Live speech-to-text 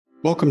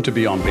Welcome to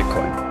Beyond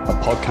Bitcoin, a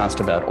podcast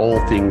about all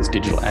things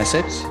digital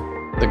assets,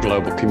 the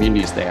global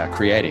communities they are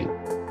creating,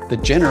 the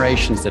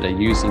generations that are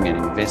using and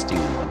investing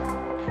in them,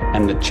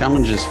 and the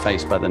challenges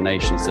faced by the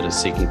nations that are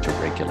seeking to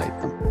regulate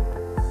them.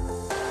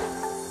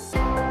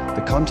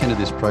 The content of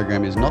this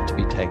program is not to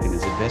be taken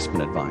as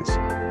investment advice.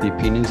 The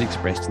opinions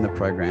expressed in the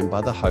program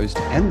by the host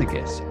and the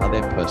guests are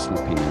their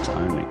personal opinions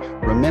only.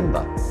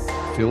 Remember,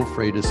 feel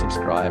free to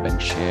subscribe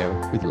and share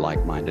with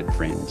like-minded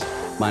friends.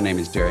 My name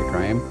is Derek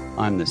Graham.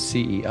 I'm the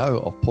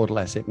CEO of Portal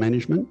Asset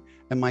Management,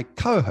 and my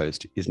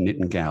co-host is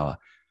Nitin Gower,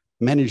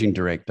 Managing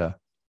Director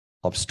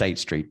of State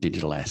Street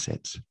Digital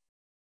Assets.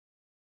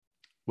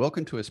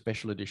 Welcome to a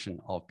special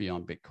edition of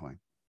Beyond Bitcoin.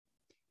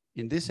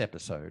 In this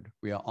episode,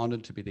 we are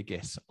honored to be the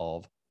guests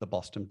of the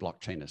Boston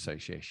Blockchain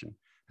Association,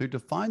 who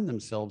define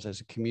themselves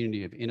as a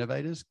community of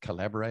innovators,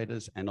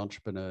 collaborators, and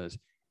entrepreneurs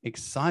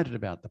excited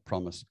about the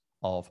promise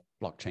of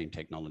blockchain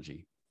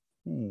technology.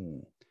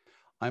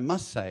 I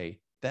must say,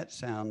 that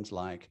sounds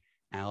like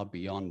our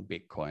Beyond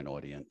Bitcoin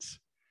audience.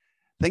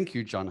 Thank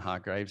you, John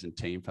Hargraves and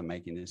team, for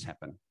making this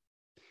happen.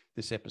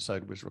 This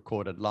episode was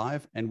recorded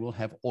live and we'll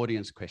have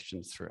audience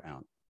questions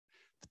throughout.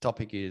 The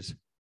topic is,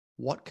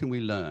 what can we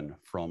learn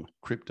from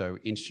crypto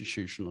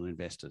institutional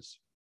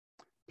investors?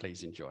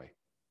 Please enjoy.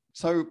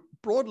 So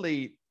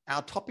broadly,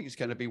 our topic is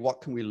going to be,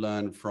 what can we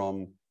learn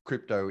from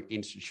crypto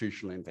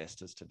institutional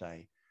investors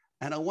today?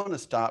 And I want to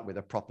start with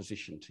a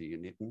proposition to you,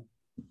 Nitin,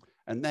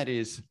 and that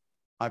is,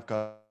 I've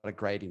got a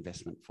great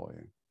investment for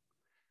you.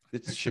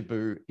 It's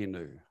Shiba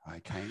Inu,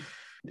 okay?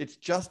 It's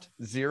just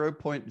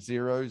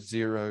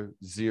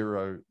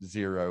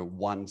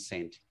 0.00001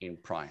 cent in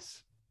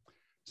price.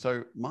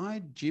 So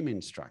my gym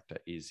instructor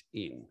is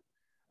in,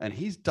 and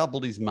he's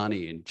doubled his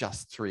money in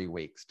just 3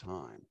 weeks'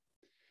 time.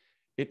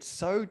 It's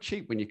so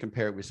cheap when you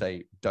compare it with,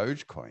 say,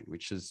 Dogecoin,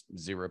 which is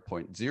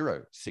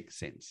 0.06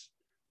 cents,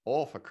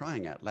 or for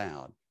crying out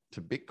loud, to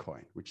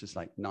Bitcoin, which is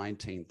like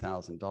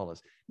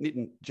 $19,000.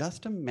 Nitin,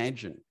 just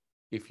imagine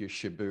if your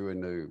Shiba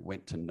Inu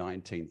went to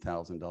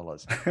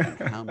 $19,000 and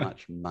how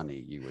much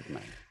money you would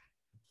make.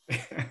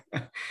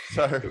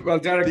 So, well,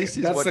 Derek, this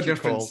is that's what the you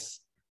difference.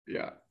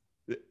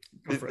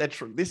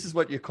 This is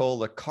what you call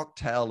the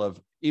cocktail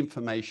of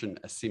information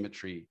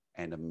asymmetry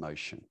and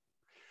emotion.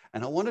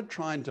 And I want to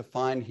try and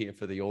define here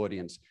for the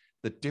audience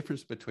the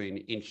difference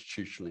between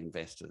institutional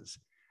investors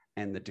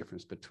and the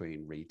difference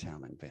between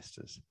retail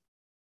investors.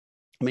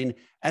 I mean,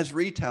 as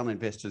retail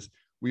investors,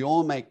 we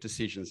all make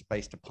decisions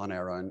based upon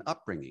our own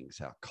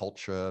upbringings, our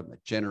culture, the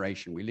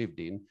generation we lived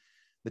in,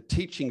 the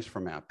teachings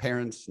from our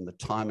parents, and the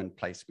time and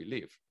place we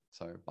live.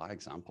 So by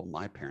example,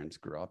 my parents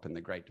grew up in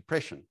the Great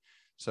Depression,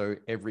 so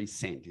every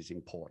cent is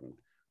important.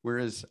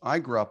 Whereas I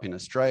grew up in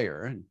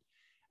Australia,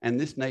 and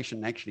this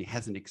nation actually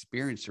hasn't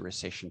experienced a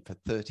recession for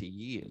 30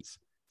 years.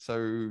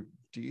 So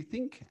do you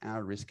think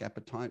our risk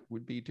appetite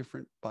would be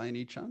different by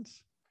any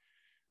chance?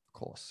 Of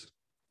course.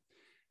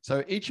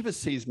 So each of us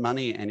sees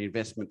money and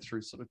investment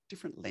through sort of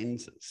different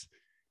lenses.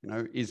 You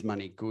know, is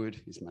money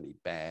good? Is money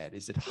bad?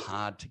 Is it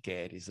hard to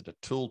get? Is it a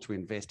tool to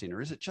invest in?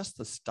 Or is it just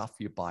the stuff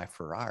you buy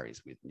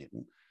Ferraris with,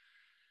 Nitin?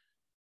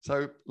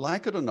 So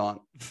like it or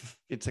not,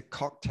 it's a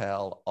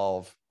cocktail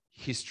of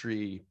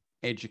history,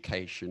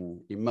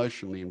 education,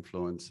 emotional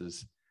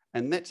influences,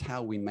 and that's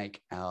how we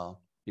make our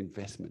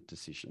investment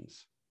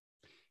decisions.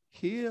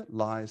 Here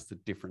lies the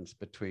difference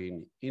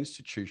between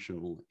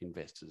institutional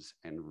investors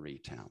and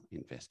retail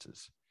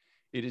investors.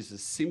 It is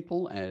as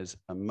simple as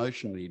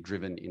emotionally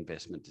driven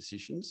investment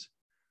decisions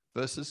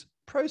versus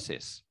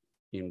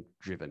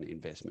process-driven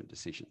investment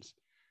decisions.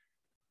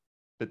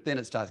 But then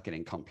it starts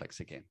getting complex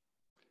again.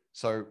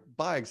 So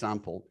by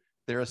example,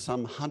 there are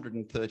some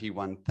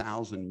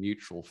 131,000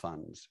 mutual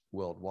funds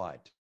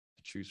worldwide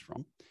to choose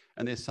from,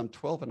 and there's some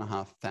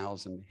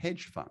 12,500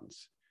 hedge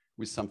funds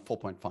with some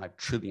 $4.5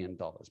 trillion.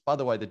 By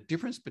the way, the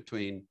difference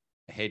between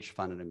a hedge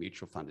fund and a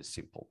mutual fund is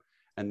simple,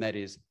 and that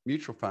is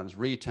mutual funds,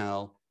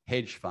 retail,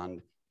 hedge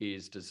fund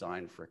is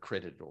designed for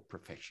accredited or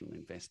professional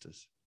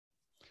investors.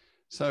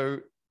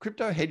 So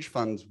crypto hedge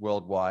funds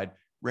worldwide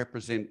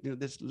represent,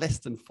 there's less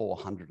than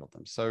 400 of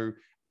them. So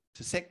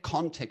to set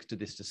context to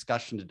this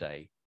discussion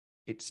today,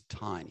 it's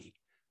tiny.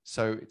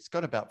 So it's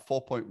got about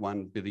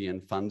 4.1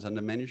 billion funds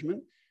under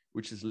management,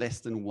 which is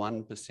less than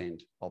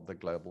 1% of the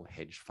global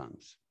hedge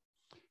funds.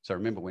 So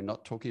remember, we're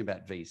not talking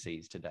about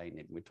VCs today,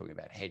 Ned. We're talking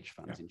about hedge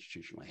funds,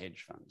 institutional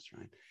hedge funds,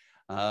 right?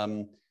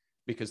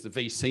 Because the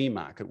VC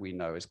market we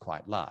know is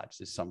quite large.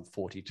 There's some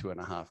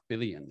 42.5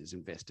 billion is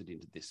invested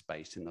into this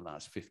space in the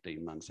last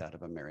 15 months out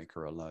of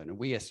America alone. And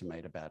we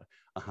estimate about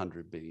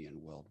 100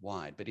 billion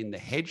worldwide. But in the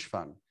hedge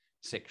fund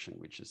section,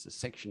 which is the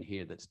section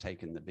here that's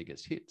taken the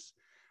biggest hits,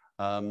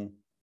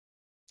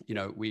 we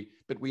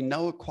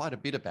know quite a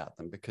bit about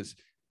them because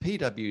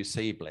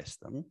PwC, bless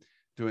them,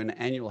 do an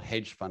annual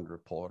hedge fund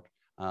report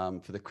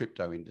for the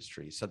crypto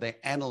industry. So they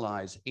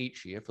analyze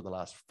each year for the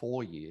last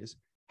 4 years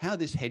how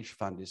this hedge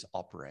fund is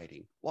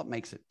operating, what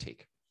makes it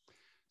tick.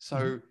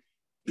 So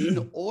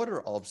in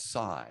order of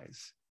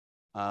size,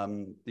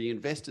 the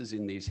investors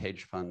in these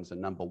hedge funds are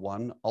number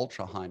one,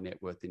 ultra high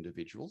net worth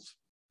individuals.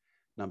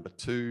 number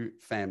 2,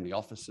 family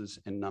offices,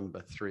 and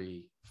number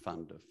 3,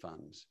 fund of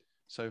funds.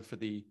 So for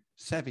the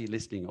savvy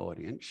listening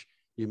audience,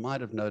 you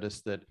might have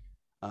noticed that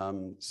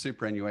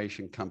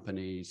superannuation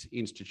companies,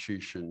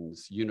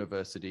 institutions,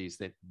 universities,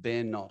 that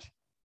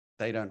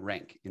they don't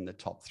rank in the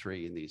top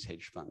 3 in these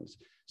hedge funds.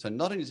 So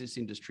not only is this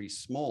industry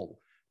small,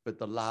 but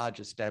the large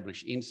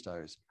established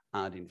instos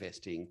aren't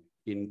investing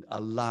in a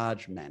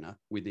large manner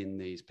within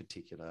these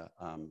particular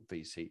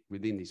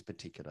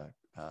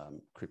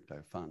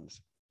crypto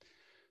funds.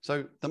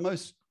 So the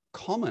most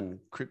common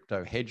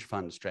crypto hedge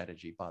fund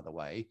strategy, by the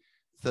way,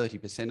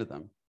 30% of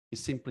them,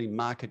 is simply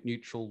market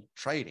neutral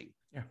trading.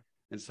 Yeah.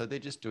 And so they're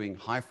just doing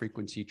high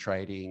frequency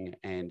trading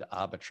and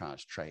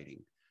arbitrage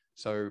trading.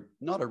 So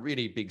not a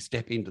really big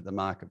step into the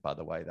market, by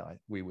the way, that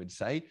we would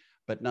say,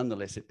 but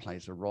nonetheless, it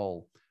plays a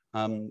role.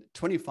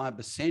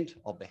 25%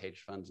 of the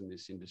hedge funds in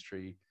this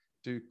industry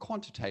do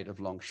quantitative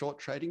long-short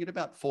trading, and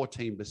about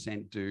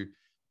 14% do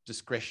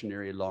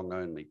discretionary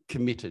long-only,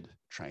 committed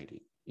trading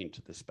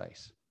into the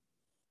space.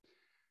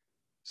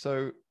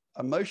 So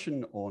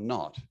emotion or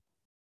not,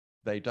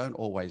 they don't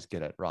always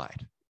get it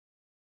right.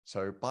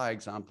 So by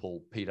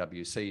example,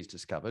 PwC has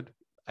discovered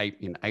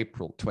in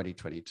April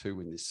 2022,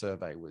 when this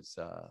survey was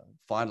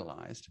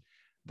finalized,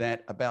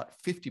 that about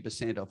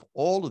 50% of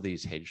all of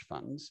these hedge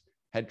funds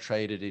had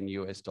traded in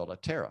US dollar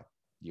Terra,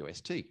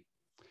 UST.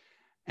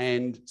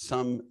 And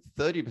some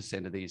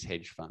 30% of these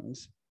hedge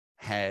funds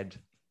had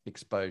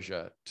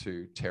exposure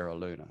to Terra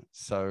Luna.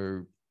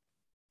 So,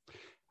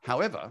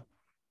 however,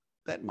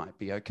 that might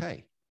be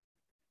okay.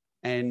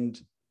 And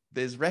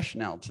there's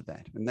rationale to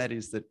that. And that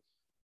is that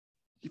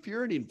if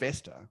you're an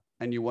investor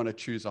and you want to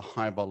choose a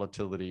high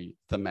volatility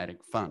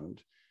thematic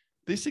fund,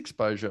 this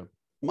exposure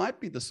might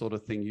be the sort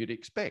of thing you'd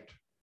expect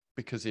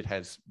because it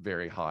has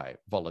very high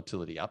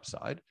volatility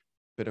upside.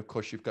 But of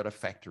course, you've got to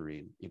factor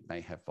in it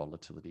may have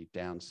volatility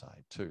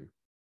downside too.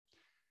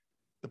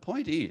 The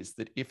point is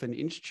that if an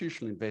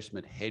institutional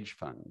investment hedge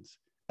fund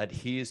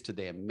adheres to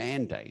their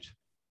mandate,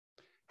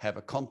 have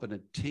a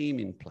competent team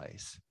in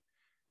place,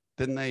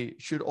 then they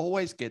should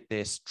always get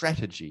their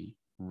strategy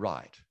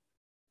right.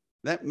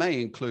 That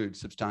may include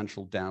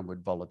substantial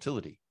downward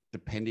volatility,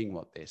 depending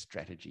what their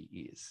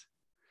strategy is.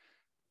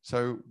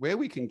 So where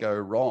we can go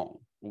wrong,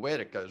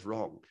 where it goes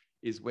wrong,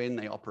 is when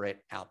they operate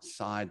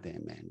outside their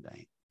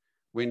mandate,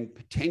 when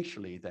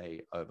potentially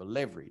they over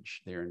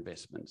leverage their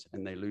investments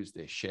and they lose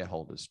their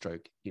shareholders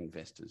stroke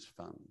investors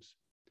funds.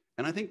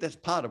 And I think that's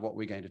part of what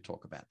we're going to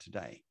talk about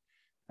today,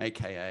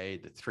 AKA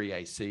the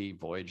 3AC,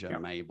 Voyager,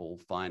 Mabel,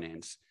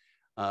 Finance,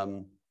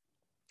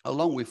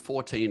 along with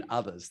 14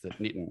 others that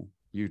Nitin,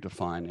 you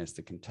define as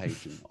the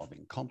contagion of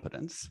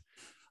incompetence,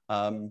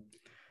 the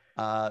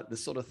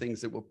sort of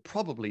things that we'll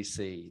probably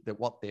see that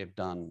what they've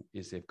done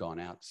is they've gone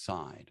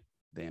outside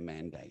their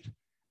mandate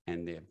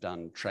and they've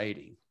done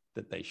trading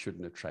that they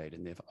shouldn't have traded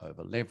and they've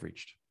over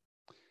leveraged.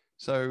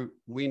 So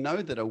we know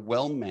that a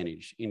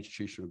well-managed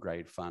institutional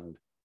grade fund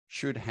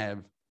should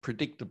have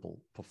predictable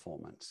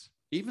performance,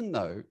 even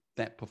though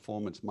that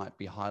performance might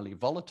be highly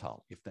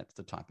volatile if that's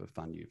the type of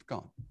fund you've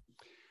got.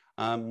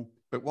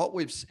 But what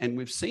we've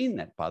seen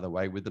that, by the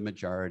way, with the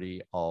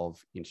majority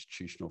of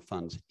institutional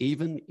funds,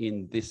 even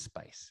in this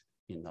space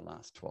in the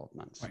last 12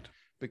 months. Right.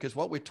 Because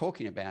what we're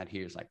talking about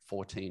here is like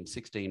 14,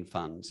 16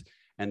 funds,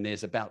 and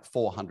there's about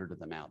 400 of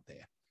them out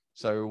there.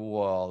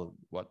 So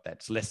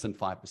that's less than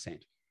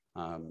 5%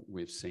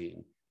 we've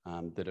seen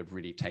that have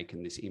really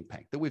taken this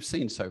impact that we've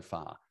seen so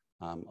far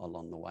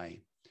along the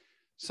way.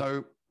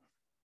 So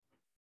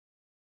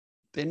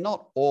they're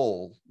not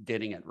all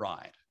getting it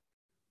right,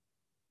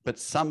 but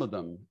some of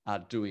them are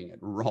doing it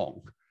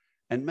wrong.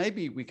 And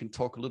maybe we can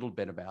talk a little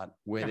bit about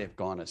where they've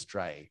gone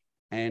astray.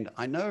 And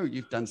I know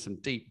you've done some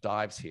deep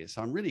dives here,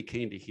 so I'm really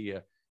keen to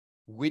hear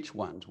which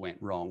ones went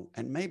wrong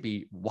and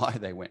maybe why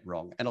they went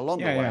wrong. And along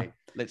the way,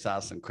 let's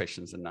ask some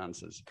questions and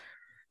answers.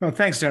 No,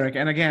 thanks, Derek.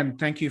 And again,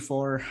 thank you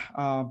for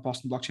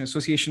Boston Blockchain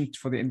Association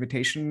for the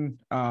invitation.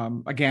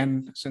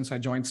 Again, since I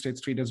joined State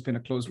Street, there's been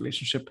a close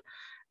relationship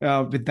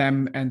with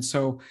them. And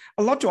so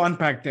a lot to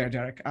unpack there,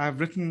 Derek.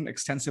 I've written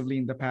extensively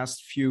in the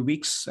past few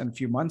weeks and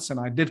few months, and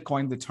I did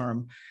coin the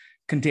term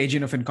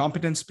contagion of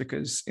incompetence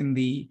because in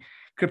the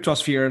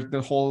cryptosphere,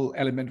 the whole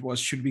element was,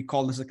 should we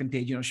call this a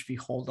contagion or should we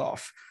hold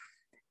off?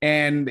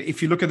 And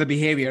if you look at the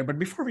behavior, but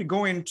before we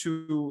go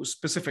into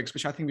specifics,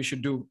 which I think we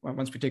should do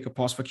once we take a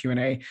pause for Q&A,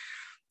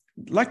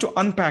 I'd like to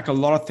unpack a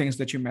lot of things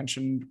that you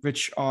mentioned,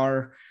 which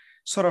are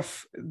sort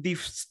of the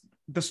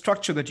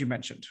structure that you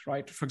mentioned,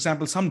 right? For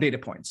example, some data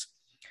points.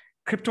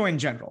 Crypto in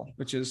general,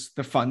 which is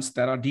the funds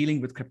that are dealing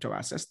with crypto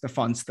assets, the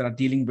funds that are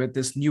dealing with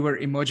this newer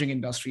emerging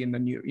industry in the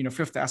new,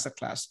 fifth asset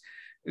class,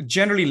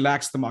 generally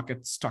lacks the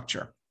market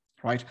structure,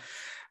 right?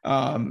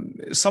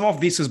 Some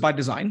of this is by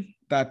design,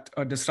 that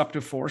a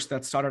disruptive force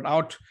that started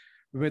out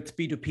with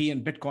P2P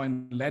and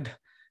Bitcoin-led,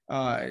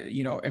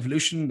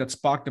 evolution that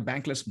sparked the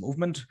bankless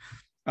movement.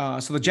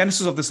 So the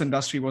genesis of this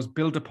industry was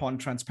built upon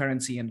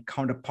transparency and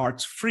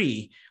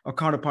counterparty-free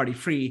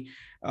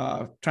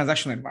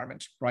transactional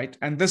environment, right?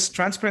 And this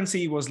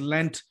transparency was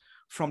lent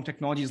from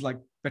technologies like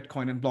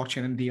Bitcoin and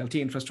blockchain and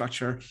DLT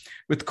infrastructure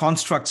with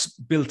constructs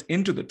built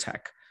into the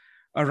tech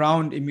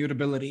around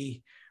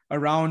immutability,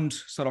 around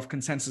sort of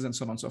consensus and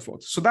so on and so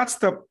forth. So that's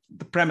the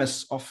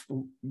premise of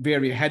where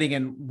we're heading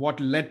and what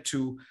led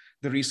to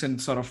the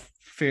recent sort of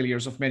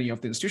failures of many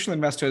of the institutional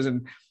investors.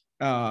 And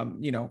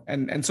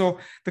and so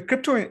the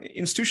crypto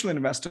institutional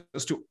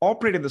investors to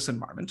operate in this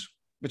environment,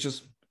 which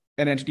is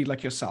an entity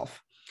like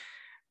yourself,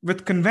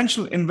 with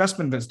conventional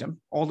investment wisdom,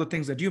 all the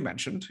things that you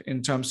mentioned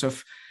in terms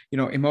of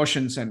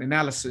emotions and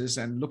analysis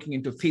and looking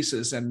into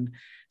thesis and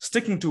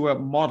sticking to a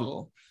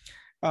model,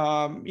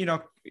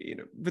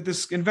 with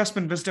this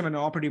investment wisdom and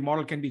operating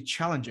model can be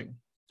challenging.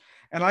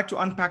 And I'd like to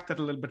unpack that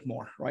a little bit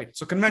more, right?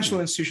 So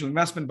conventional institutional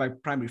investment by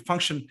primary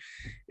function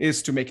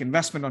is to make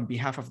investment on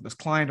behalf of this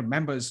client or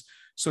members.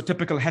 So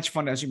typical hedge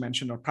fund, as you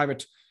mentioned, or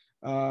private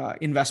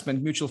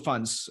investment, mutual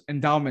funds,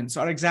 endowments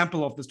are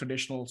example of this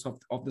traditional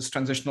of this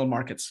transitional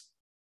markets.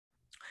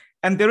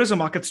 And there is a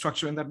market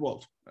structure in that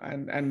world.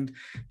 And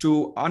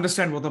to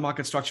understand what the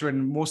market structure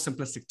in most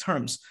simplistic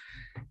terms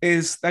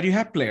is that you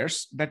have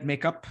players that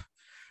make up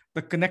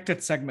the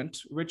connected segment,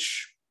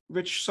 which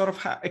sort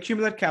of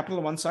accumulate capital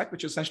on one side,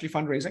 which is essentially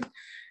fundraising,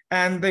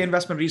 and the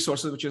investment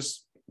resources, which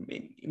is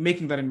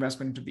making that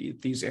investment into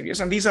these areas.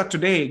 And these are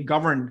today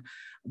governed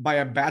by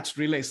a batch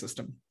relay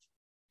system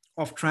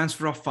of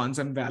transfer of funds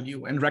and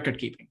value and record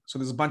keeping. So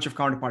there's a bunch of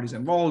counterparties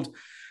involved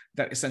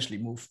that essentially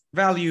move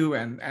value,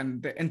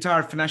 and the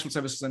entire financial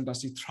services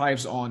industry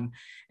thrives on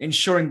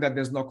ensuring that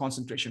there's no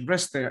concentration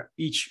risk there.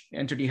 Each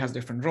entity has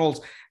different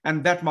roles,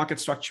 and that market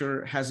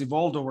structure has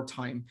evolved over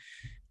time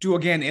to,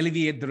 again,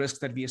 alleviate the risks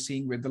that we are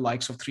seeing with the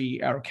likes of Three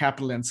Arrow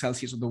Capital and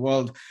Celsius of the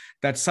world,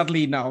 that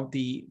suddenly now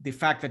the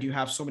fact that you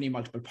have so many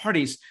multiple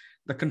parties,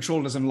 the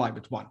control doesn't lie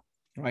with one,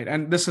 right?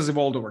 And this has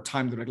evolved over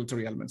time, the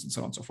regulatory elements and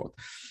so on and so forth.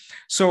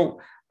 So,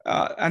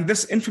 and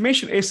this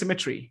information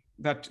asymmetry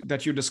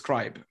that you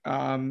describe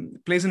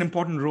plays an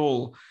important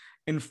role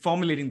in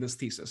formulating this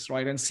thesis,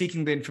 right? And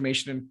seeking the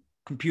information and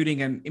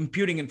computing and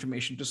imputing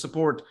information to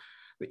support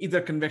either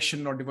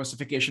conviction or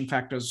diversification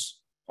factors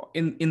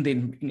in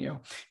the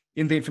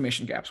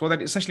information gaps. What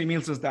that essentially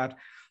means is that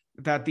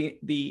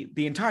the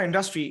entire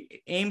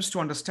industry aims to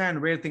understand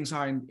where things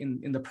are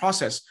in the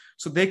process,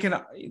 so they can,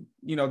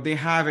 they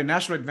have a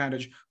natural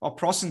advantage of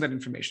processing that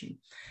information.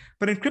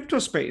 But in crypto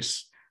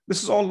space,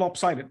 this is all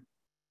lopsided.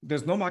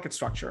 There's no market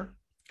structure.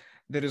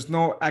 There is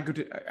no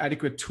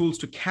adequate tools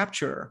to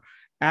capture,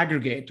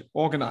 aggregate,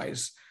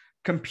 organize,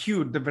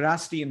 compute the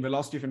veracity and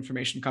velocity of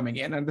information coming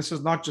in. And this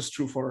is not just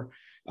true for,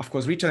 of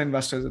course, retail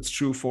investors. It's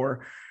true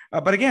for,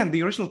 but again,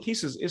 the original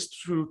thesis is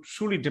to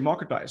truly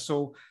democratize.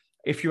 So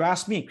if you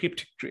ask me,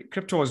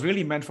 crypto is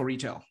really meant for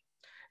retail,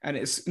 and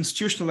it's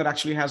institutional that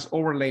actually has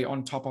overlay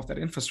on top of that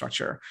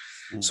infrastructure.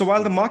 Mm-hmm. So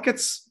while the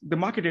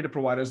market data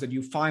providers that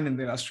you find in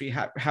the industry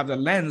have the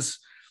lens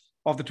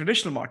of the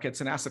traditional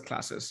markets and asset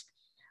classes,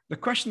 the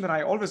question that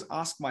I always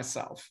ask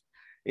myself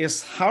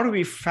is, how do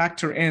we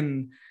factor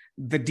in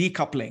the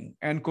decoupling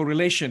and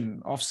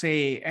correlation of,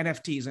 say,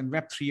 NFTs and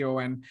Web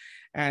 3.0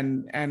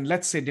 and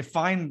let's say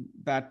define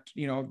that,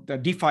 the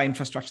DeFi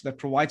infrastructure that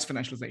provides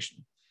financialization?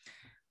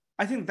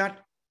 I think that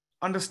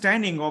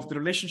understanding of the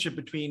relationship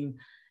between,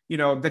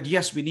 that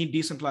yes, we need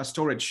decentralized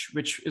storage,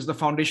 which is the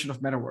foundation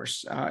of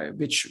metaverse,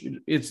 which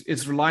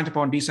is reliant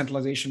upon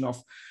decentralization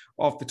of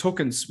the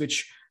tokens,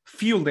 which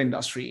fuel the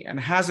industry and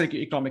has an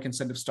economic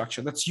incentive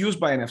structure that's used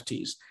by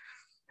NFTs.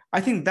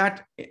 I think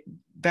that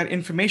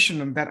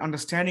information and that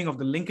understanding of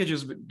the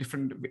linkages with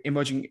different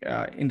emerging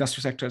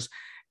industry sectors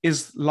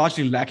is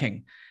largely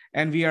lacking.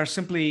 And we are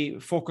simply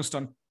focused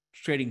on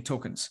trading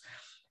tokens.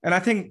 And I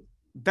think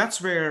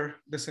that's where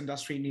this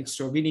industry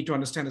we need to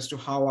understand as to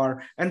how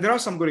and there are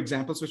some good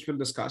examples which we'll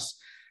discuss,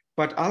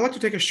 but I'd like to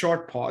take a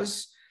short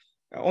pause,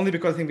 only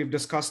because I think we've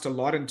discussed a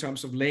lot in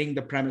terms of laying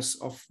the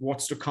premise of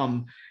what's to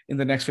come in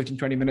the next 15,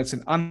 20 minutes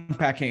and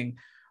unpacking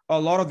a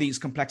lot of these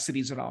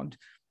complexities around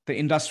the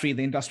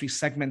industry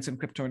segments in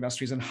crypto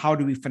industries, and how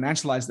do we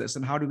financialize this,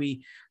 and how do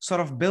we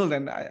sort of build.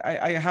 And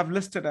I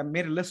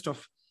made a list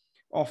of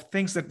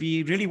things that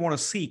we really want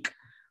to seek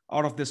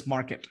out of this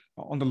market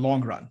on the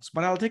long run.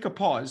 But I'll take a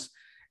pause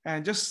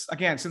and just,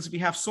 again, since we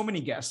have so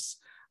many guests,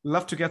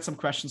 love to get some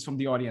questions from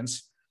the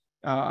audience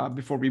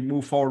before we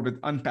move forward with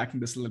unpacking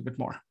this a little bit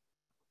more.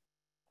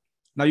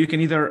 Now you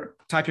can either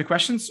type your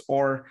questions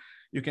or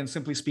you can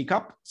simply speak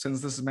up,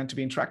 since this is meant to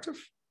be interactive.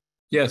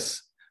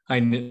 Yes. Hi,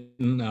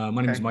 Nitin.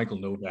 My name is Michael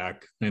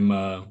Novak. I'm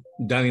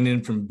dialing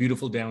in from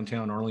beautiful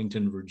downtown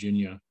Arlington,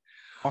 Virginia.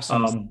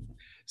 Awesome.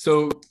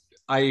 So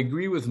I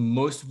agree with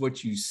most of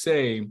what you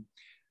say.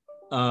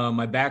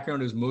 My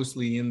background is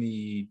mostly in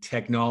the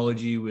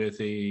technology with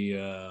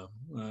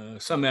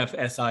some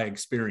FSI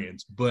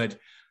experience, but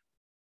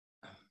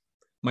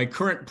my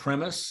current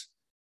premise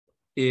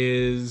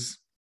is,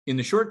 in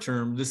the short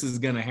term, this is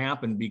going to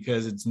happen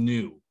because it's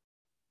new.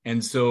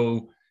 And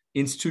so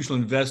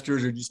institutional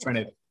investors are just trying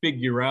to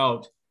figure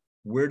out,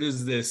 where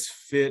does this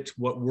fit,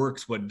 what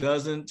works, what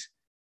doesn't.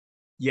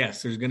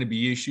 Yes, there's going to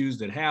be issues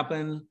that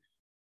happen.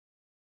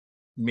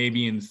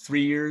 Maybe in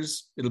 3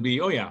 years, it'll be,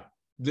 oh yeah,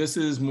 this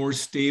is more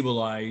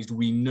stabilized.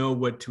 We know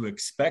what to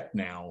expect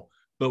now.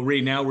 But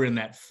right now we're in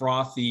that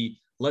frothy,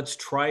 let's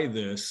try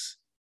this.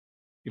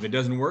 If it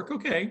doesn't work,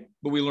 okay,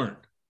 but we learned.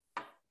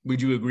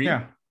 Would you agree?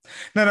 Yeah.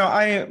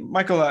 No,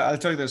 Michael, I'll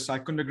tell you this. I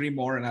couldn't agree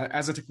more. And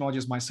as a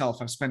technologist myself,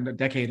 I've spent a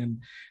decade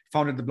and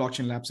founded the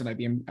blockchain labs at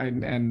IBM,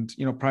 and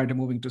prior to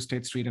moving to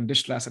State Street and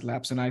Digital Asset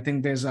Labs. And I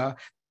think the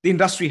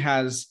industry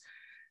has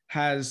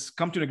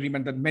come to an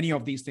agreement that many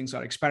of these things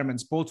are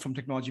experiments, both from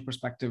technology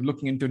perspective,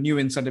 looking into new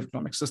incentive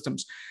economic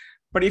systems.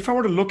 But if I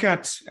were to look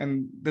at,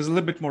 and there's a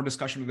little bit more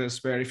discussion of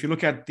this, where if you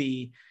look at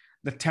the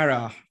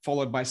Terra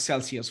followed by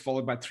Celsius,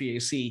 followed by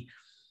 3AC,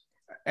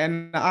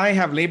 and I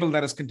have labeled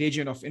that as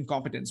contagion of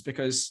incompetence,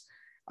 because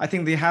I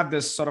think they have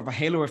this sort of a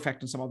halo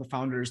effect on some of the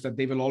founders that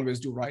they will always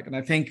do right. And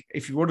I think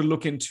if you were to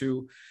look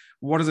into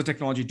what does the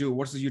technology do,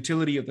 what's the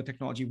utility of the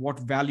technology, what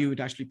value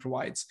it actually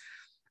provides,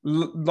 a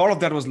lot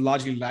of that was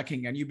largely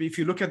lacking. And if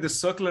you look at the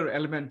circular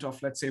element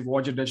of, let's say,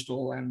 Voyager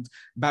Digital and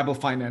Babel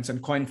Finance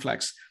and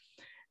CoinFlex,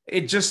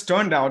 it just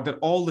turned out that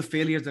all the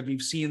failures that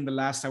we've seen in the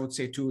last, I would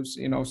say,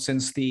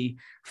 since the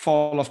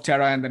fall of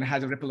Terra, and then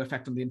had a ripple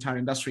effect on the entire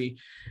industry,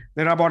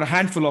 there are about a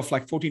handful of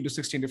like 14 to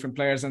 16 different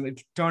players, and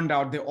it turned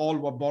out they all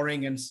were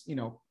borrowing and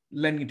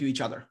lending to each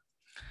other.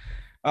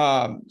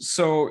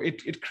 So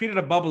it created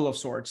a bubble of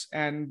sorts,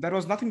 and that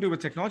was nothing to do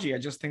with technology. I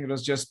just think it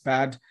was just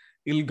bad,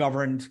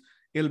 ill-governed,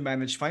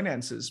 ill-managed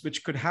finances,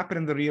 which could happen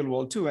in the real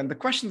world too. And the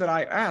question that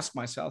I ask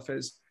myself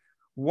is,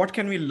 what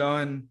can we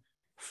learn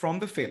from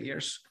the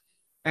failures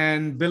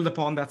and build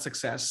upon that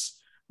success,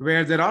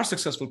 where there are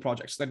successful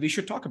projects that we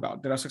should talk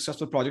about? There are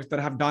successful projects that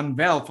have done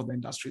well for the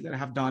industry, that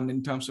have done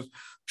in terms of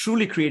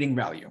truly creating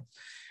value.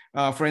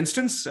 For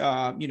instance,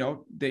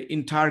 the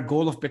entire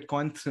goal of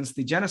Bitcoin since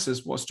the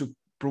genesis was to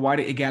provide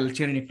an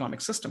egalitarian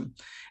economic system.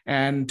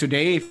 And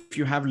today, if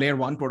you have layer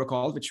 1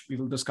 protocol, which we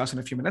will discuss in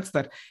a few minutes,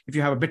 that if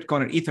you have a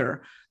Bitcoin or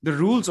Ether, the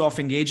rules of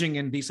engaging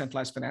in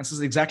decentralized finance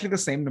is exactly the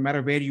same, no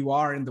matter where you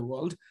are in the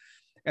world,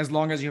 as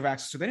long as you have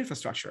access to the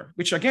infrastructure,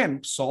 which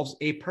again solves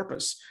a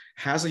purpose,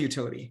 has a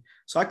utility.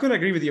 So I couldn't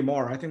agree with you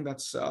more. I think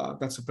that's a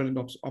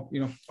brilliant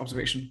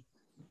observation.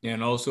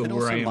 And also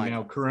where I am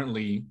now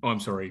currently. Oh, I'm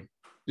sorry.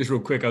 Just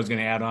real quick, I was going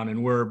to add on,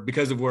 and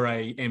because of where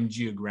I am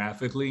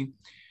geographically,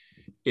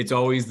 it's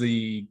always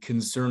the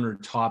concern or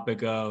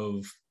topic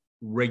of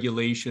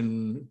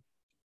regulation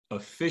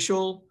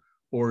official,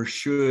 or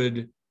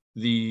should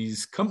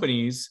these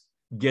companies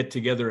get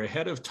together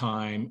ahead of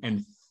time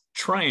and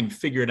try and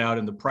figure it out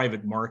in the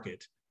private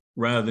market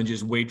rather than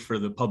just wait for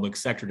the public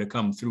sector to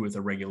come through with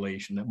a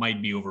regulation that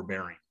might be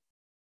overbearing.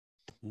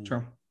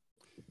 Sure.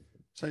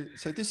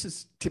 So this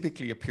is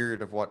typically a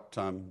period of what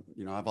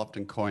I've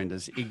often coined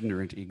as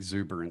ignorant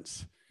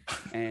exuberance,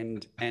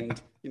 and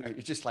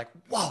it's just like,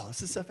 wow,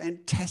 this is a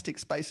fantastic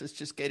space. Let's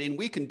just get in.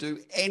 We can do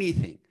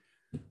anything.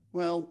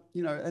 Well,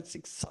 that's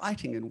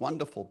exciting and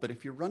wonderful. But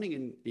if you're running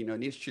in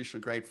an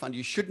institutional grade fund,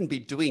 you shouldn't be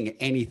doing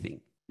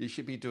anything. You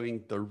should be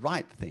doing the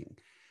right thing.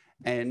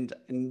 And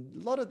a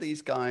lot of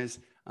these guys,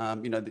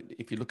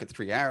 if you look at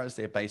Three Arrows,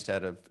 they're based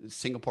out of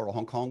Singapore or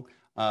Hong Kong.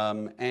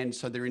 And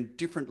so they're in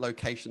different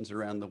locations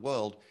around the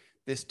world.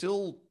 They're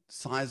still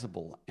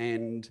sizable,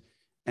 and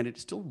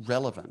it's still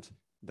relevant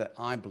that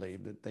I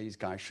believe that these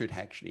guys should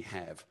actually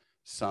have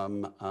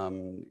some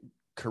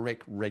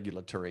correct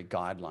regulatory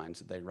guidelines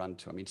that they run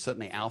to. I mean,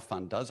 certainly our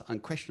fund does,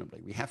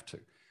 unquestionably, we have to.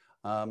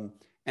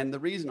 And the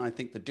reason I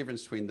think the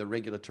difference between the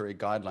regulatory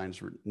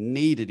guidelines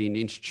needed in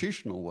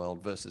institutional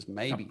world versus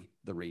maybe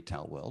the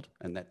retail world,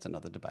 and that's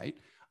another debate,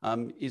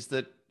 is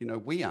that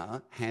we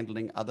are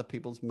handling other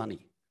people's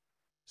money.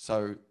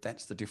 So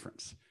that's the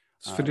difference.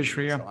 It's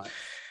fiduciary,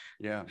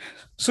 yeah.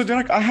 So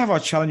Derek, I have a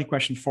challenging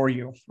question for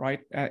you,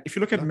 right? If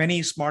you look at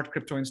many smart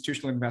crypto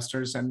institutional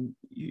investors, and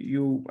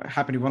you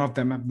happen to be one of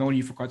them, I've known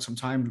you for quite some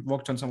time,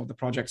 worked on some of the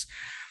projects,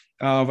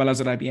 well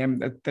as at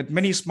IBM, that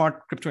many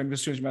smart crypto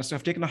investors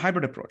have taken a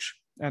hybrid approach.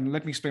 And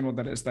let me explain what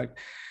that is. Like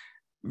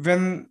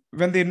when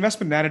the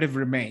investment narrative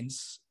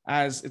remains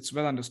as it's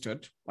well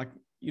understood, like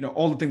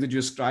all the things that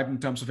you described in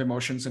terms of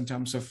emotions, in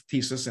terms of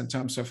thesis, in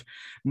terms of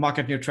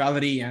market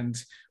neutrality and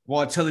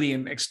volatility,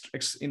 and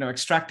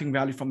extracting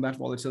value from that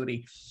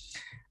volatility,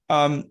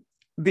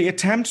 the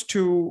attempt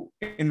to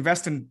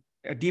invest in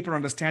a deeper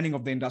understanding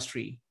of the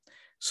industry.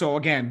 So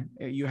again,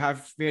 you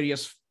have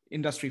various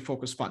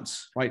industry-focused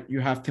funds, right? You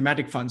have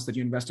thematic funds that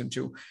you invest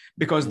into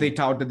because they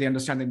tout that they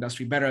understand the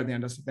industry better. They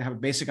have a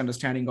basic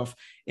understanding of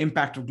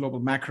impact of global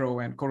macro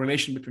and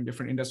correlation between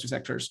different industry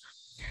sectors.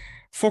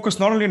 Focus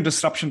not only on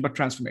disruption, but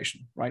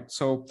transformation, right?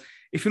 So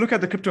if you look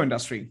at the crypto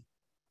industry,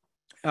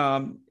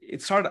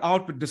 it started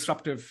out with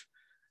disruptive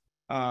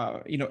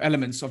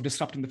elements of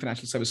disrupting the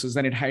financial services.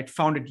 Then it had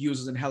found its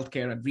uses in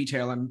healthcare and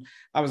retail. And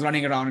I was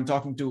running around and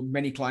talking to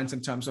many clients in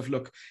terms of,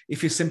 look,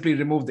 if you simply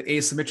remove the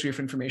asymmetry of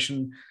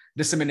information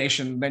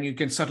dissemination, then you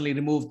can certainly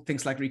remove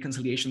things like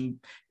reconciliation.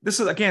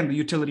 This is, again, the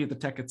utility of the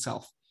tech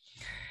itself.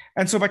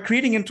 And so by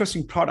creating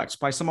interesting products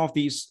by some of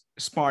these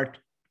smart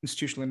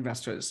institutional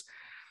investors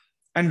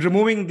and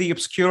removing the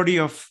obscurity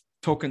of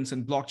tokens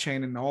and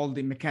blockchain and all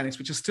the mechanics,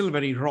 which is still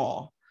very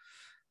raw,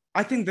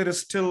 I think there is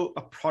still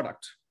a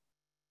product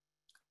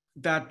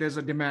that there's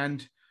a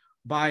demand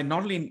by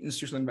not only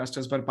institutional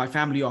investors, but by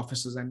family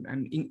offices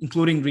and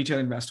including retail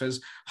investors,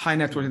 high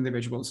net worth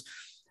individuals,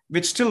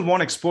 which still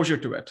want exposure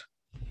to it.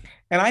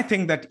 And I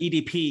think that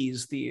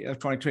ETPs, the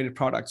electronic traded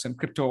products, and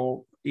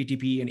crypto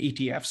ETP and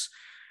ETFs,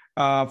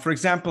 for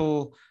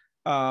example,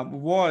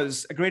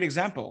 was a great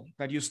example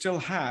that you still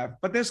have,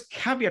 but there's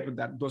caveat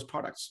with those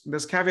products.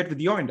 There's caveat with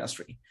your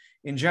industry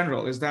in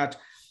general, is that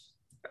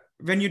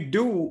when you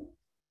do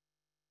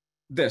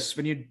this,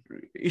 when you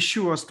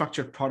issue a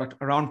structured product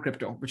around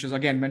crypto, which is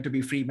again meant to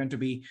be free, meant to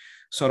be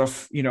sort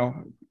of,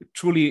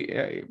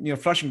 truly,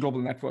 flushing global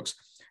networks,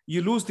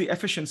 you lose the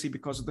efficiency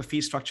because of the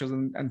fee structures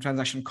and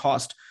transaction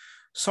cost,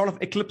 sort of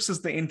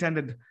eclipses the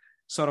intended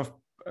sort of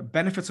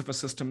benefits of a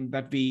system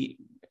that we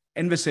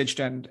envisaged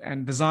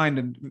and designed,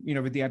 and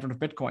with the advent of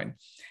Bitcoin.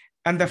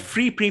 And the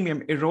free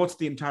premium erodes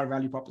the entire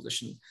value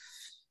proposition.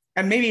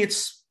 And maybe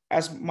it's,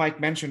 as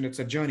Mike mentioned, it's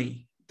a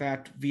journey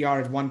that we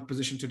are at one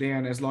position today.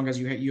 And as long as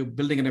you're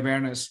building an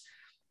awareness,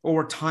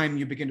 over time,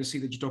 you begin to see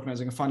that you're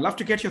tokenizing a fund. I'd love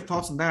to get your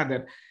thoughts on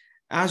that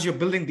as you're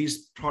building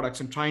these products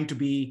and trying to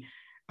be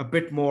a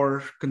bit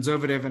more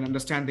conservative and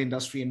understand the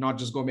industry and not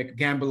just go make a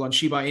gamble on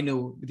Shiba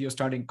Inu with your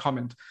starting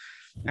comment,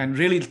 and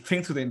really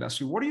think through the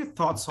industry. What are your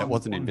thoughts on that? That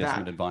wasn't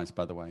investment advice,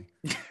 by the way.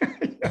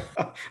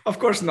 Of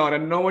course not.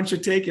 And no one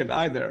should take it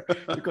either,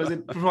 because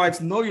it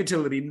provides no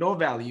utility, no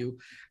value,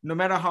 no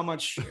matter how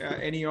much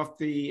any of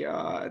the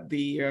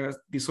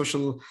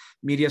social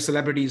media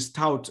celebrities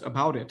tout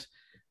about it.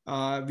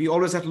 We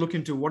always have to look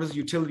into what is the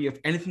utility of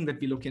anything that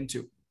we look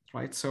into,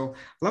 right? So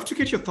I'd love to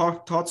get your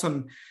thoughts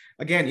on,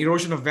 again,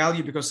 erosion of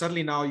value, because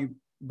suddenly now you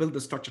build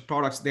the structured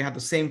products, they have the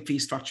same fee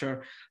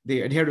structure,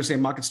 they adhere to the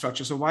same market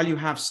structure. So while you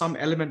have some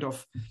element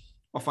of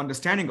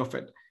understanding of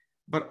it,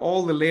 but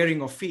all the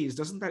layering of fees,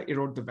 doesn't that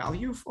erode the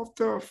value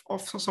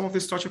of some of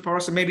these structured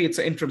products? And maybe it's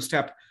an interim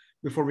step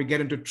before we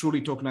get into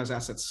truly tokenized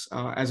assets,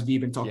 as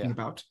we've been talking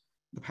about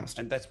in the past.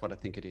 And that's what I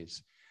think it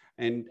is.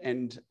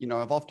 And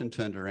I've often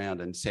turned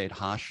around and said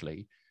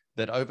harshly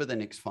that over the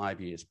next 5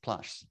 years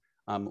plus,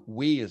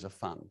 we as a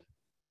fund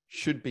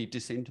should be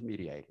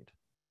disintermediated.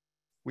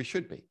 We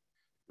should be,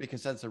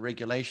 because as the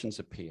regulations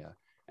appear,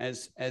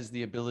 as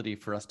the ability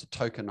for us to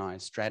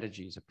tokenize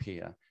strategies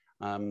appear,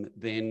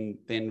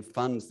 then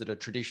funds that are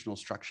traditional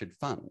structured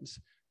funds,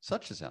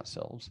 such as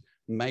ourselves,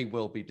 may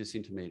well be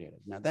disintermediated.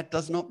 Now, that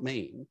does not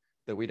mean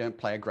that we don't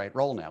play a great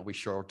role now. We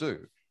sure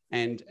do.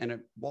 And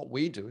what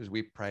we do is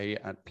we play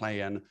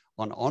an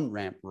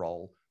on-ramp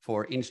role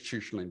for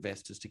institutional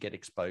investors to get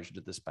exposure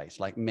to the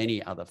space, like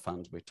many other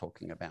funds we're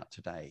talking about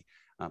today,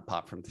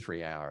 apart from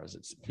 3 Hours.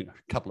 It's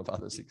a couple of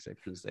other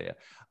exceptions there.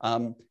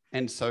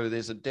 And so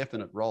there's a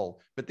definite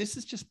role, but this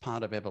is just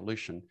part of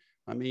evolution.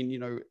 I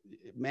mean,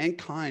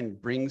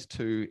 mankind brings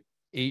to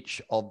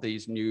each of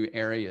these new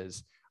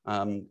areas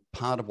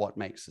part of what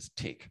makes us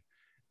tick.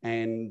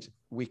 And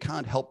we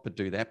can't help but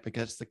do that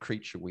because it's the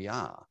creature we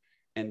are.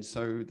 And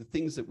so the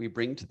things that we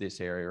bring to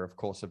this area, of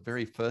course, are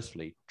very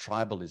firstly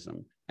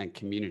tribalism and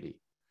community.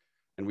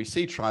 And we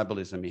see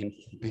tribalism in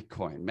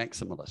Bitcoin,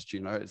 maximalist,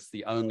 it's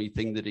the only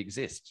thing that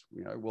exists.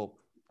 Well,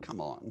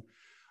 come on.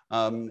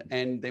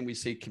 And then we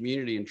see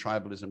community and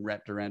tribalism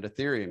wrapped around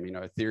Ethereum.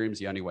 Ethereum's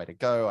the only way to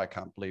go. I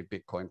can't believe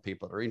Bitcoin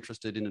people are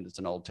interested in it. It's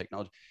an old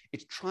technology.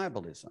 It's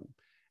tribalism.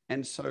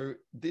 And so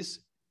this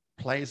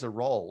plays a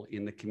role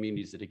in the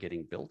communities that are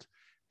getting built.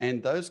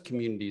 And those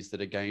communities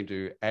that are going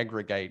to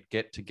aggregate,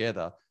 get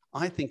together,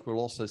 I think we'll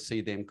also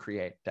see them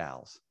create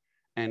DAOs.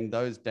 And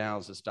those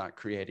DAOs will start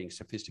creating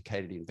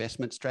sophisticated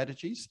investment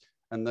strategies.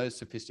 And those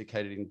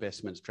sophisticated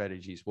investment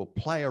strategies will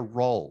play a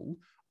role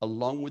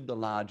along with the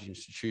large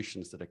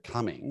institutions that are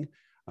coming,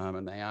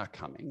 and they are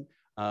coming,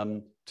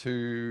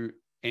 to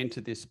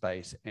enter this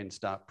space and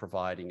start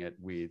providing it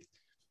with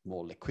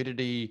more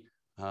liquidity,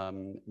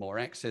 more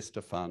access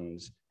to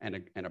funds,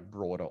 and a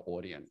broader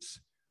audience.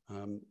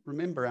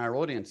 Remember, our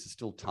audience is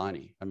still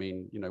tiny. I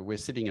mean, we're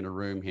sitting in a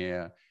room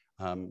here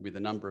with a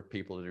number of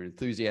people that are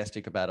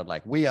enthusiastic about it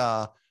like we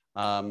are,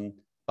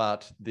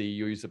 but the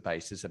user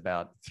base is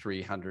about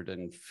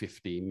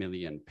 350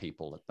 million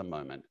people at the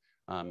moment.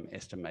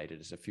 Estimated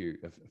as a few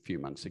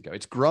months ago.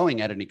 It's growing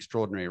at an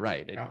extraordinary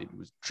rate. It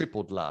was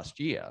tripled last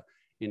year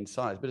in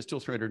size, but it's still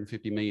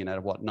 350 million out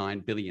of 9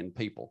 billion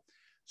people.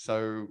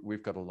 So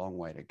we've got a long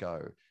way to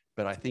go.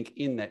 But I think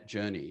in that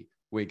journey,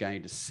 we're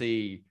going to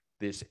see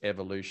this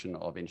evolution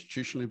of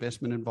institutional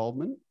investment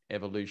involvement,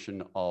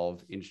 evolution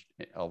of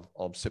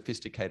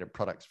sophisticated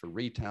products for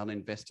retail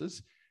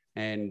investors,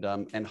 and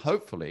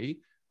hopefully,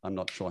 I'm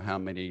not sure how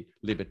many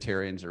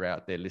libertarians are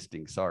out there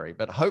listening, sorry,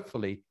 but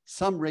hopefully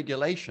some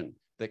regulation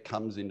that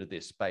comes into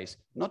this space,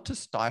 not to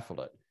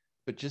stifle it,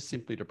 but just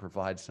simply to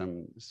provide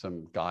some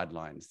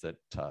guidelines that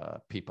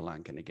people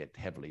aren't going to get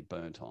heavily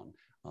burnt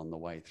on the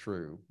way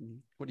through.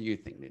 What do you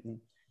think, Nitin?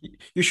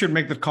 You should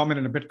make that comment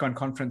in a Bitcoin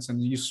conference,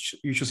 and you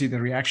should see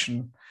the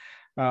reaction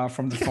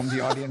from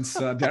the audience,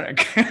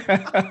 Derek.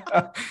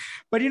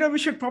 But we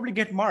should probably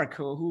get Mark,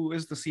 who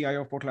is the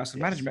CIO of Portal Asset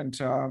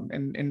Management.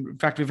 And in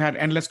fact, we've had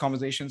endless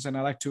conversations, and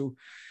I like to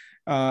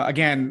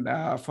Again,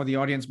 for the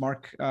audience,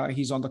 Mark,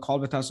 he's on the call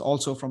with us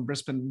also from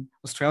Brisbane,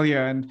 Australia.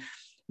 And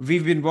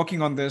we've been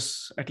working on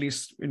this, at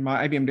least in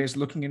my IBM days,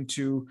 looking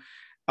into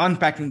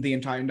unpacking the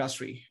entire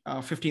industry.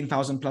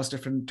 15,000 plus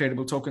different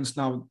tradable tokens.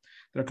 Now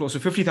there are close to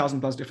 50,000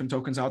 plus different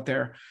tokens out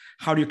there.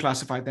 How do you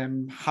classify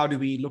them? How do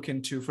we look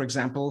into, for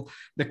example,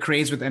 the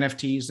craze with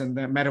NFTs and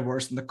the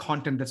metaverse and the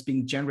content that's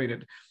being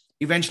generated?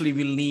 Eventually,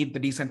 we'll need the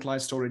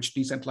decentralized storage,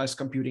 decentralized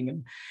computing.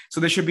 And so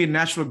there should be a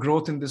natural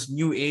growth in this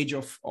new age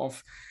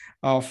of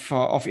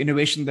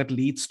innovation that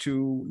leads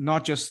to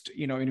not just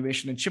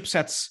innovation in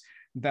chipsets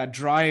that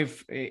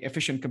drive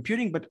efficient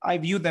computing, but I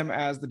view them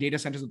as the data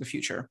centers of the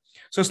future.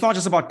 So it's not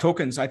just about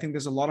tokens. I think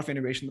there's a lot of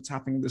innovation that's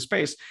happening in this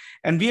space.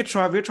 And we're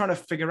trying to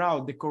figure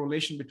out the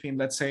correlation between,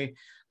 let's say,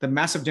 the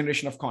massive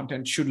generation of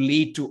content should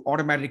lead to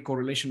automatic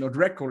correlation or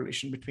direct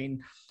correlation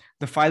between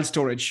the file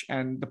storage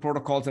and the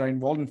protocols that are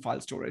involved in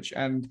file storage.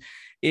 And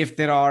if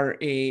there are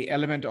a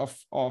element of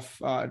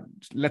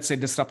let's say,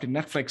 disrupting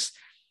Netflix,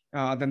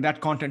 then that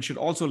content should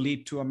also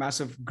lead to a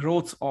massive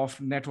growth of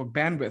network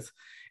bandwidth.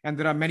 And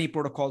there are many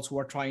protocols who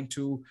are trying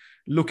to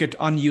look at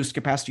unused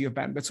capacity of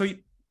bandwidth. So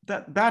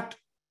that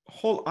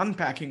whole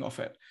unpacking of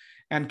it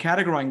and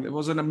categorizing it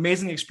was an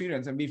amazing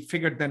experience. And we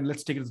figured then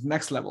let's take it to the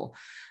next level.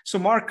 So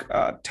Mark,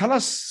 tell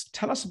us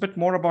a bit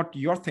more about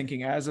your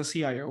thinking as a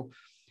CIO.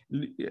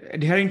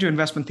 Adhering to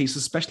investment thesis,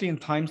 especially in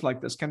times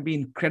like this, can be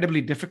incredibly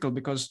difficult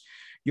because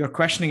you're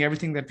questioning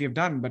everything that we've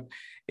done, but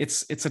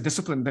it's a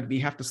discipline that we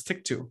have to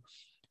stick to.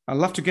 I'd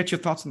love to get your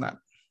thoughts on that.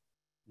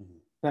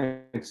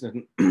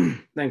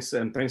 Thanks,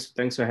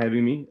 thanks for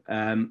having me.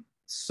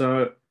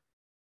 So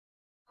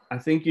I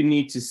think you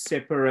need to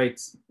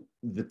separate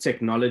the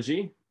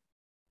technology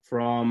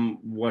from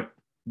what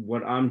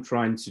I'm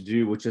trying to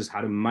do, which is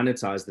how to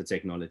monetize the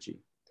technology.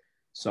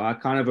 So I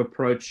kind of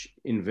approach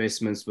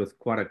investments with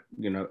quite a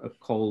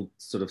cold,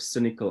 sort of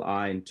cynical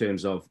eye in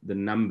terms of the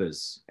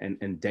numbers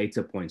and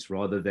data points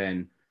rather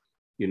than,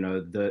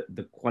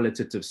 the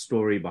qualitative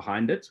story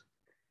behind it.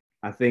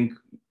 I think,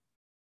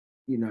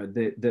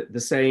 the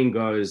saying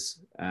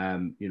goes,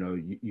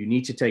 you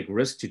need to take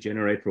risk to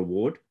generate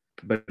reward,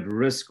 but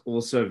risk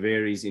also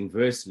varies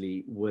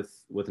inversely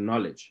with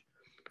knowledge.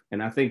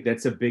 And I think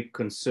that's a big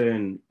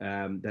concern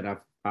that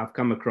I've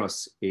come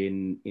across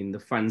in the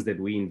funds that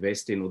we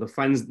invest in, or the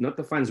funds, not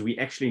the funds we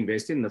actually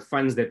invest in, the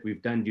funds that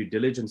we've done due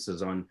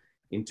diligences on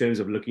in terms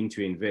of looking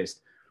to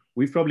invest.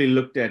 We've probably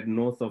looked at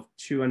north of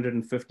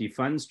 250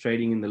 funds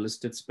trading in the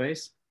listed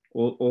space,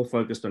 all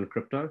focused on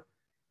crypto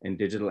and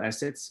digital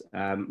assets.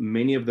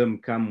 Many of them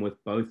come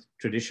with both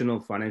traditional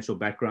financial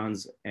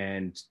backgrounds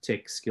and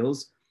tech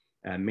skills.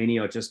 Many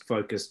are just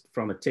focused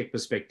from a tech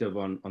perspective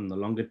on the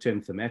longer term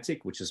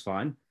thematic, which is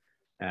fine.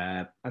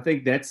 I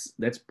think that's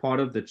part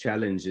of the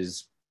challenge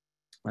is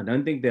I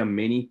don't think there are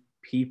many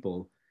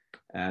people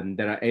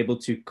that are able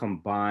to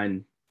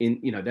combine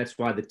that's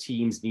why the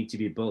teams need to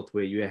be built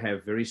where you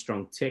have very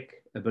strong tech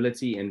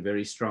ability and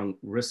very strong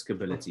risk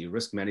ability,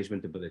 risk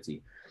management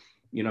ability.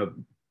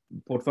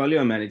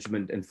 Portfolio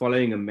management and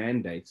following a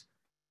mandate,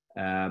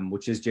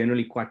 which is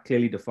generally quite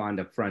clearly defined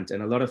up front.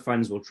 And a lot of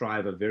funds will try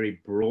have a very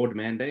broad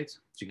mandate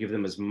to give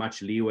them as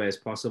much leeway as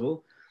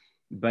possible.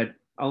 But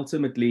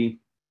ultimately,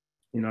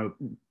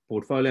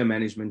 portfolio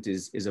management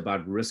is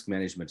about risk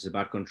management. It's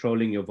about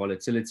controlling your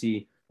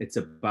volatility. It's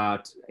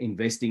about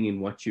investing in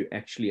what you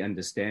actually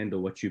understand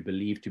or what you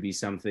believe to be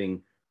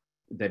something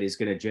that is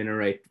going to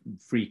generate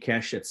free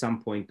cash at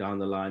some point down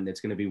the line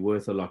that's going to be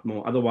worth a lot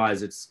more.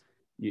 Otherwise, it's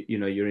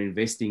you're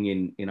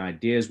investing in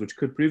ideas which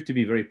could prove to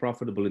be very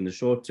profitable in the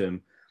short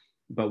term.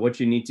 But what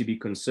you need to be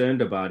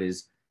concerned about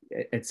is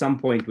at some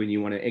point when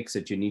you want to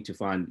exit, you need to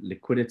find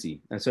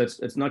liquidity. And so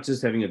it's not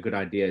just having a good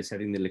idea, it's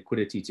having the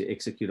liquidity to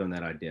execute on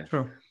that idea.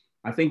 Sure.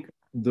 I think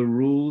the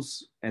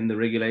rules and the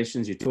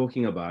regulations you're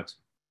talking about,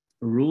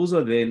 rules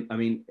are then,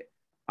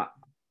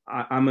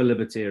 I'm a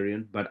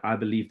libertarian, but I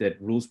believe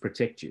that rules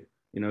protect you.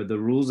 The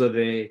rules are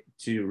there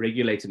to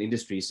regulate an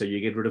industry so you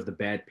get rid of the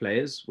bad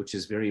players, which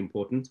is very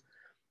important.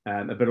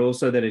 But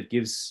also that it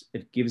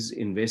gives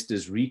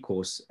investors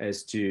recourse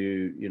as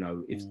to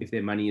if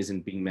their money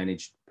isn't being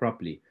managed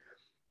properly.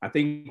 I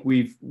think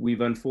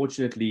we've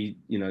unfortunately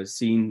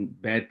seen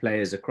bad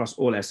players across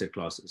all asset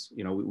classes.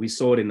 We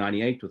saw it in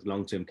 '98 with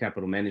long-term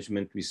capital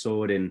management. We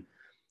saw it in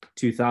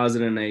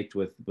 2008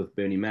 with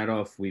Bernie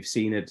Madoff. We've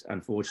seen it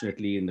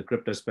unfortunately in the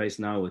crypto space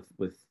now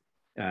with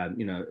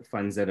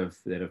funds that have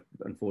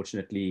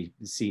unfortunately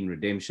seen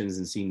redemptions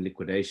and seen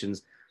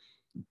liquidations.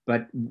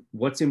 But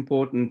what's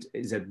important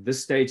is at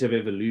this stage of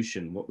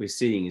evolution, what we're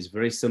seeing is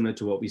very similar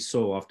to what we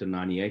saw after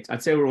 '98.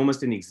 I'd say we're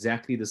almost in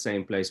exactly the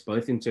same place,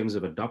 both in terms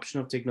of adoption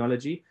of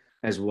technology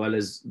as well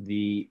as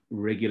the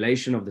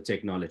regulation of the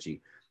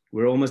technology.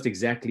 We're almost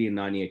exactly in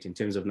 '98 in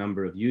terms of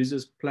number of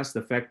users, plus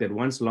the fact that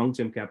once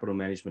long-term capital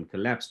management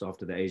collapsed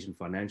after the Asian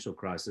financial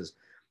crisis,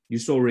 you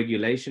saw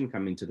regulation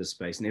come into the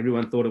space and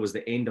everyone thought it was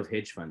the end of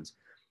hedge funds.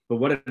 But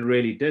what it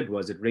really did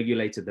was it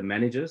regulated the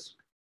managers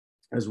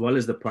as well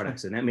as the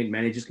products. And that meant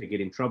managers could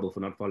get in trouble for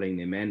not following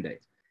their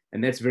mandate.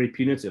 And that's very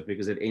punitive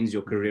because it ends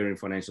your career in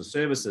financial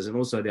services. And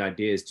also the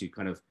idea is to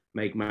kind of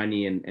make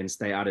money and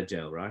stay out of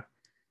jail, right?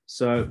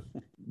 So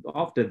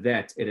after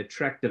that, it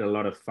attracted a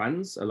lot of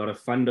funds, a lot of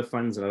funder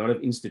funds, and a lot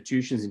of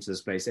institutions into the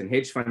space. And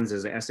hedge funds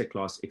as an asset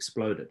class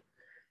exploded,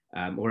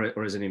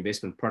 or as an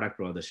investment product,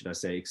 rather, should I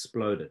say,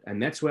 exploded.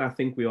 And that's where I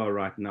think we are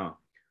right now.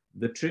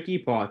 The tricky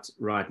part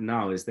right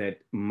now is that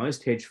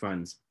most hedge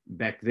funds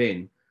back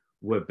then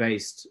were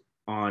based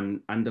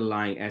on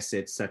underlying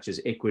assets such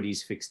as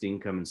equities, fixed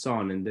income, and so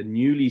on, and the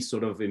newly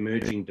sort of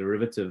emerging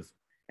derivative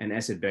and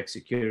asset-backed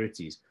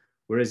securities.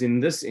 Whereas in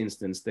this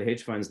instance, the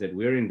hedge funds that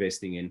we're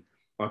investing in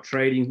are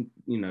trading,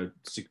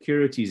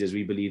 securities as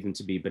we believe them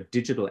to be, but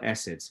digital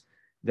assets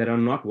that are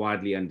not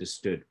widely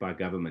understood by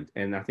government.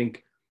 And I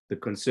think the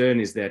concern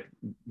is that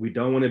we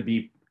don't want to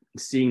be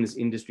seeing this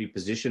industry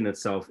position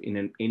itself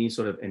in any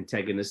sort of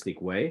antagonistic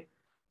way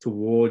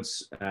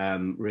towards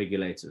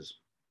regulators.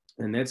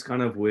 And that's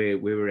kind of where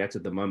we're at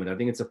the moment. I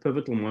think it's a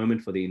pivotal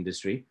moment for the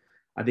industry.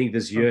 I think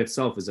this year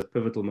itself is a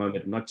pivotal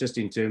moment, not just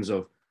in terms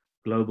of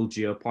global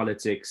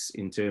geopolitics,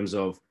 in terms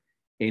of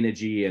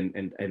energy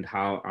and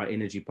how our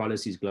energy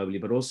policies globally,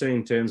 but also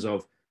in terms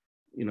of,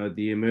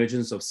 the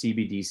emergence of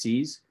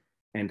CBDCs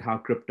and how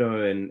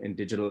crypto and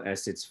digital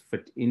assets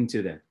fit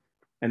into that.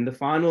 And the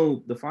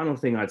final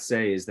thing I'd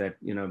say is that,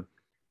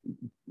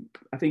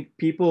 I think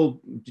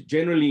people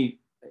generally,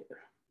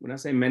 when I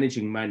say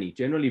managing money,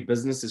 generally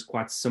business is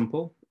quite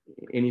simple.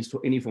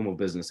 Any form of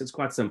business, it's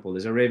quite simple.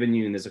 There's a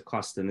revenue and there's a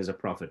cost and there's a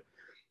profit.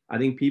 I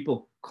think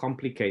people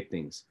complicate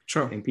things.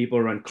 Sure. And people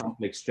run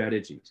complex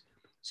strategies.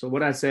 So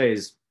what I say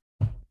is,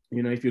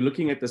 if you're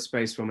looking at the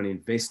space from an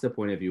investor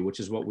point of view, which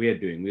is what we're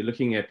doing, we're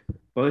looking at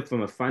both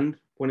from a fund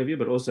point of view,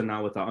 but also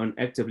now with our own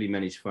actively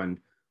managed fund,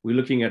 we're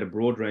looking at a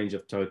broad range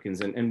of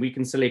tokens, and we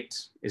can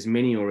select as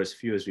many or as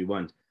few as we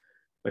want.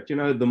 But,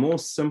 the more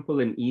simple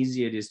and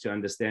easy it is to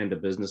understand the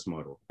business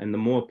model, and the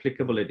more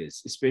applicable it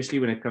is, especially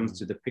when it comes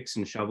to the picks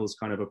and shovels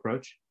kind of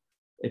approach,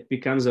 it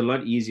becomes a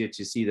lot easier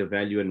to see the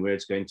value and where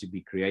it's going to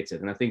be created.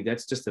 And I think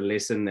that's just a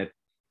lesson that,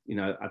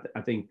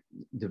 I think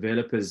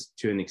developers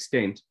to an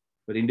extent,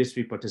 but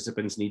industry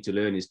participants need to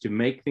learn, is to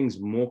make things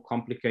more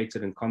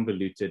complicated and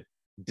convoluted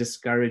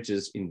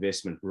discourages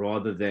investment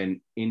rather than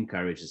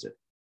encourages it.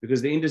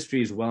 Because the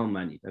industry is well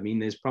moneyed. I mean,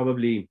 there's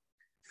probably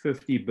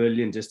 50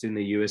 billion just in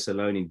the US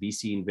alone in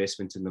VC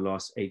investment in the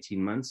last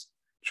 18 months,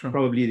 Sure.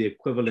 Probably the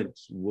equivalent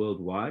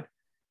worldwide.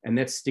 And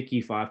that's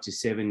sticky 5 to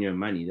 7 year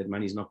money. That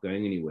money's not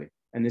going anywhere.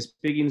 And there's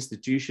big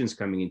institutions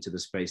coming into the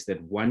space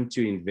that want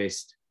to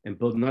invest and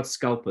build, not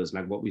scalpers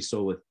like what we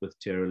saw with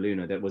Terra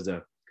Luna. That was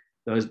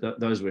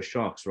those were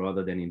sharks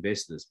rather than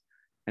investors.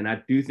 And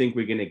I do think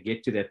we're going to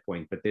get to that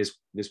point, but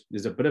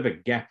there's a bit of a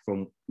gap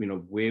from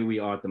where we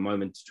are at the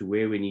moment to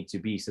where we need to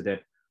be, so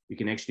that we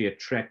can actually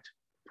attract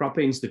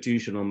proper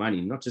institutional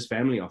money, not just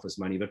family office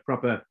money, but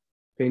proper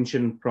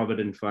pension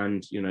provident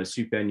fund,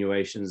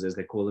 superannuations as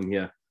they call them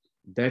here.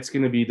 That's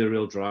going to be the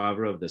real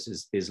driver of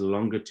this, is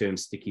longer term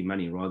sticky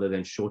money rather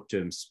than short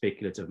term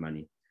speculative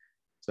money.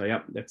 So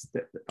yeah, that's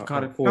that.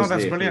 Got it. No,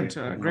 that's brilliant.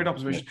 Great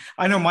observation.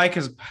 I know Mike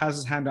has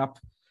his hand up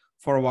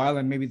for a while,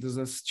 and maybe there's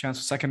a chance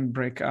for second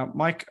break.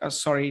 Mike,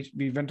 sorry,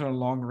 we went on a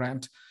long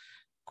rant.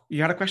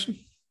 You had a question?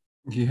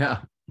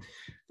 Yeah.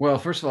 Well,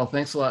 first of all,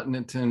 thanks a lot,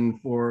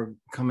 Nitin, for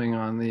coming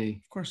on the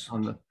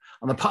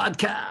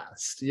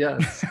podcast.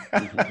 Yes.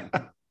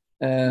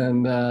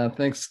 And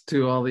thanks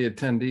to all the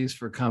attendees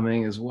for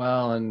coming as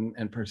well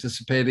and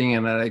participating.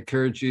 And I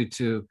encourage you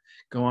to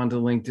go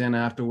onto LinkedIn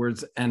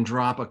afterwards and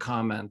drop a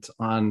comment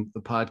on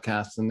the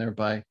podcast and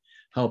thereby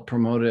help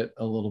promote it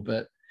a little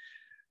bit.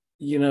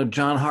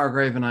 John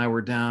Hargrave and I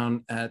were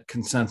down at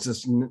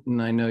Consensus,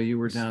 and I know you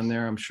were down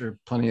there. I'm sure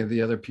plenty of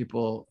the other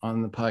people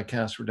on the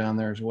podcast were down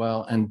there as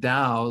well. And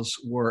DAOs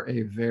were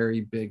a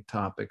very big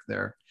topic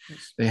there.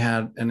 Yes. They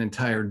had an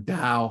entire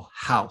DAO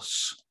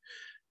house.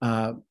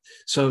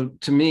 So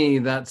to me,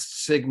 that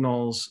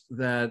signals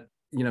that,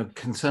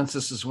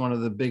 Consensus is one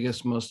of the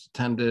biggest, most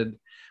attended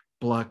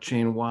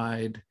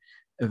blockchain-wide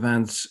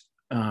events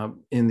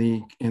in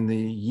the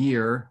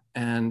year,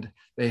 and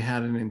they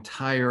had an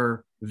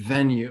entire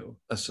venue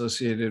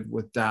associated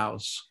with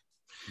DAOs.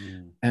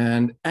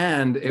 And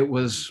it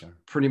was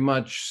pretty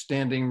much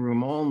standing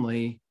room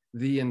only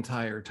the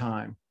entire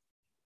time.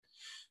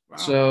 Wow.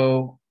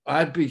 So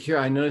I'd be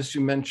curious. I noticed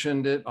you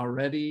mentioned it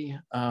already.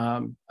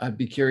 I'd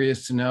be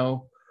curious to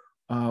know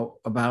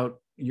about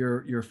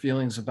your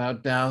feelings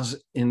about DAOs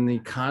in the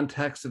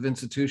context of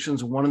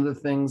institutions. One of the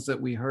things that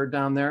we heard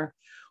down there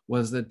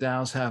was that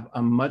DAOs have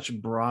a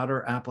much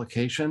broader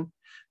application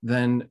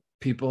than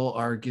people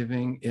are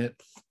giving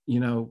it,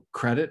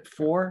 credit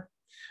for.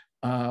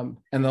 And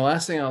the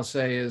last thing I'll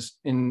say is,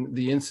 in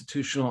the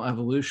institutional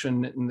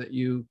evolution that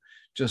you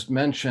just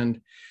mentioned,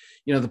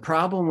 the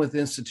problem with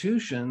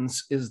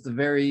institutions is the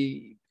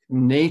very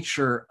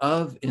nature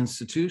of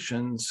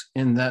institutions,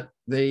 in that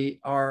they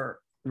are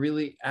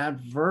really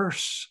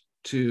adverse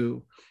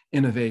to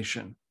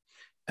innovation.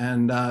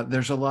 And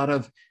there's a lot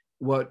of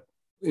what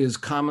is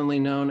commonly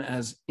known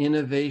as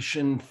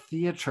innovation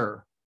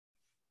theater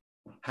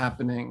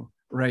happening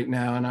right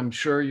now, and I'm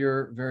sure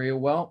you're very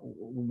well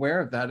aware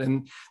of that.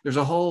 And there's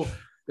a whole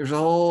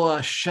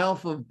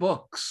shelf of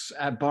books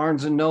at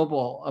Barnes and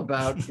Noble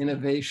about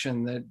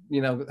innovation that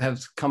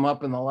has come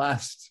up in the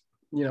last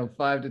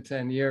 5 to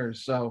 10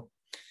 years. So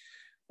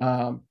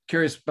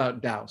curious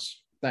about DAOs.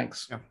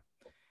 Thanks. Yeah.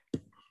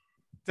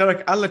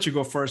 Derek, I'll let you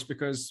go first,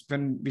 because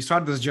when we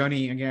started this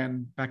journey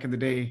again back in the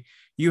day,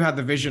 you had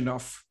the vision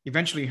of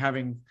eventually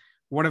having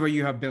whatever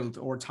you have built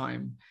over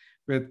time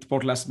with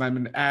Portal Asset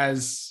Management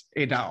as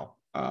a DAO.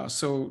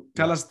 So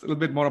tell us a little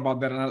bit more about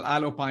that, and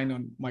I'll opine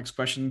on Mike's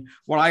question.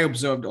 What I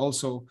observed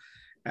also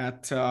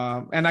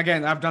and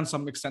again, I've done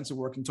some extensive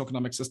work in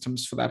tokenomic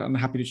systems for that. I'm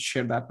happy to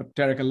share that, but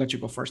Derek, I'll let you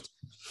go first.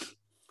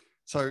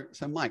 So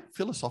Mike,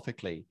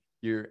 philosophically,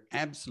 you're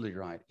absolutely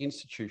right.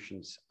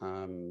 Institutions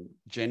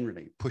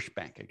generally push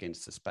back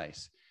against the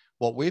space.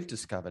 What we've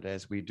discovered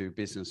as we do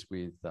business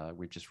with,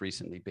 we've just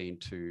recently been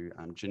to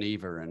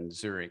Geneva and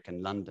Zurich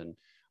and London,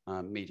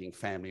 meeting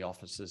family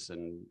offices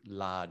and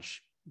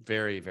large,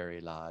 very,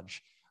 very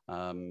large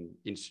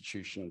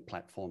institution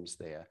platforms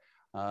there.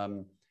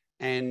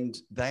 And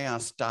they are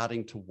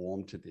starting to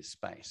warm to this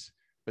space.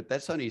 But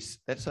that's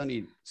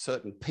only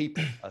certain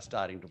people are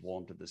starting to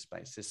warm to this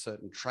space. There's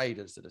certain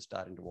traders that are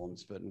starting to warm,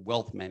 certain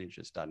wealth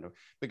managers starting to,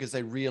 because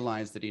they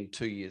realize that in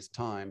 2 years'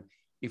 time,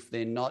 if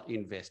they're not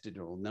invested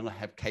or they'll not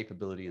have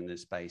capability in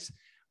this space,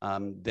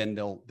 then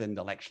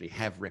they'll actually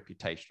have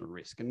reputational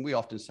risk. And we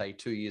often say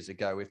 2 years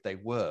ago, if they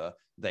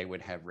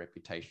would have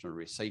reputational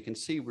risk. So you can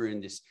see we're in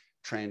this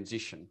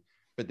transition,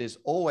 but there's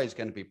always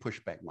going to be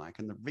pushback, Mike.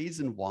 And the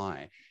reason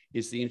why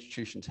is the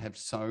institutions have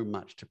so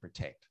much to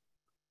protect.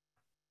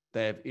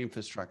 They have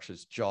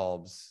infrastructures,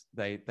 jobs.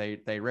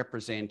 They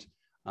represent,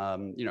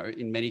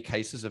 in many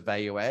cases a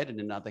value add, and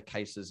in other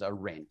cases a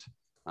rent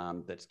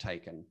that's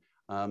taken.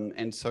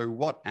 And so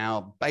what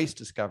our base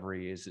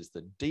discovery is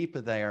the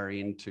deeper they are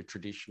into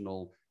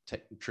traditional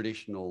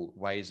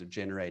ways of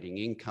generating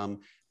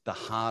income, the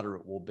harder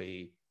it will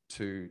be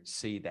to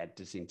see that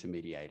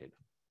disintermediated.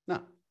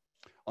 Now,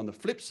 on the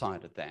flip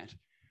side of that,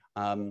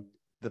 I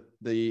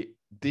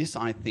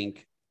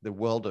think the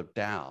world of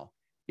DAO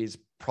is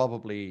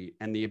probably,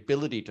 and the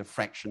ability to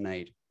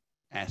fractionate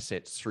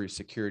assets through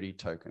security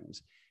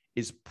tokens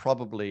is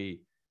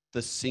probably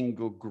the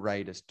single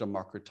greatest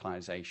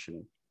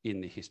democratization in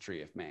the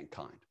history of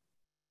mankind.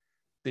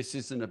 This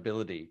is an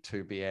ability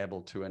to be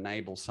able to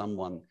enable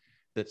someone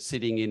that's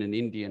sitting in an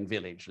Indian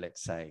village,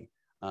 let's say,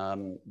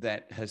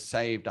 that has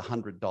saved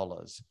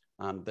 $100,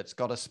 that's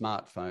got a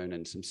smartphone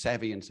and some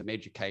savvy and some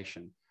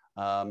education,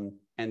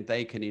 and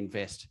they can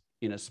invest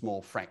in a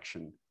small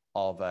fraction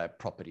of a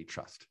property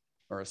trust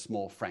or a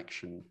small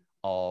fraction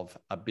of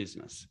a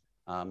business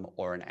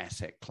or an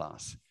asset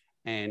class.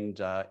 And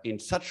in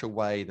such a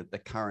way that the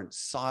current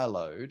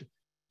siloed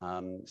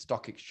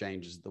stock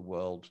exchanges of the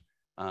world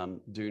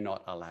do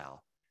not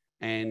allow.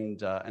 And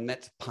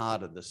that's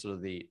part of the sort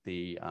of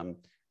the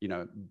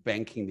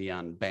banking the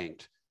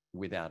unbanked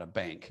without a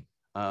bank.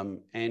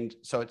 And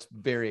so it's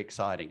very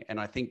exciting.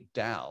 And I think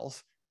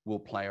DAOs will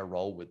play a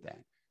role with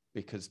that,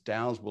 because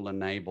DAOs will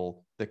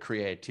enable the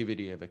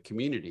creativity of a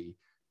community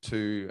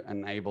to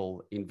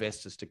enable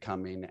investors to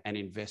come in and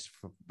invest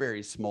for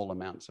very small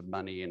amounts of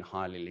money in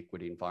highly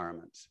liquid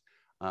environments.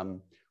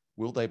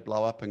 Will they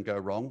blow up and go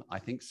wrong? I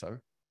think so.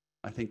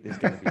 I think there's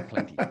going to be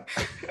plenty.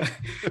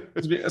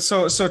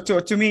 So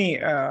to me,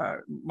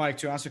 Mike,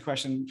 to answer your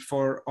question,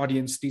 for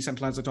audience,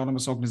 decentralized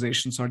autonomous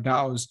organizations or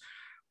DAOs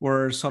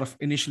were sort of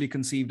initially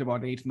conceived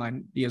about 8 to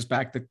 9 years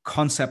back. The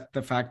concept,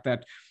 the fact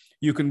that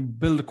you can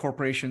build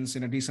corporations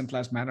in a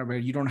decentralized manner where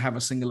you don't have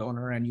a single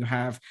owner and you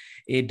have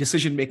a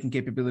decision-making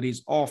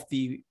capabilities of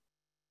the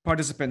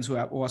participants who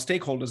are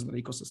stakeholders in the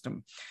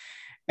ecosystem.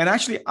 And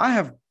actually, I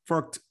have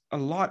worked a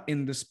lot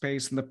in this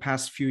space in the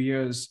past few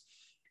years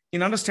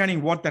in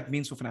understanding what that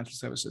means for financial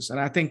services. And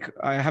I think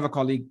I have a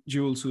colleague,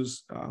 Jules,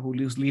 who's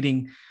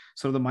leading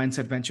sort of the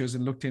Mindset Ventures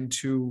and looked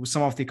into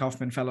some of the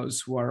Kaufman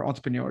Fellows who are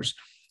entrepreneurs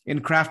in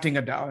crafting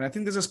a DAO. And I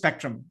think there's a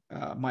spectrum,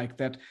 Mike,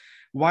 that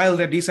while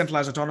they're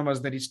decentralized autonomous,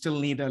 that you still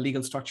need a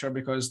legal structure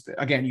because,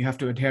 again, you have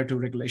to adhere to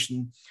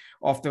regulation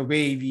of the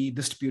way we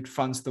distribute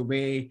funds, the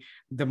way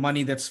the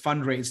money that's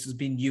fundraised is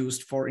being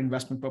used for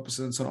investment purposes,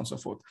 and so on and so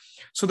forth.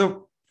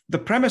 So the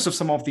premise of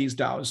some of these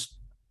DAOs,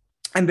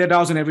 and there are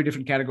DAOs in every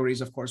different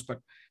categories, of course, but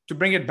to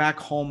bring it back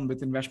home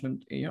with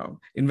investment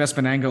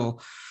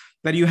angle,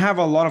 that you have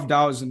a lot of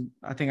DAOs. And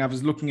I think I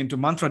was looking into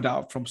Mantra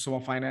DAO from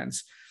Soma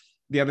Finance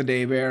the other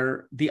day,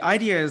 where the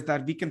idea is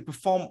that we can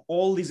perform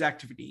all these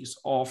activities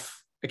of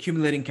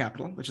accumulating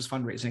capital, which is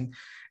fundraising,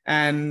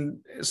 and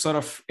sort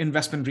of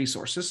investment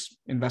resources,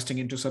 investing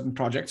into certain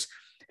projects.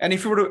 And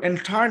if you were to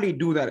entirely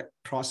do that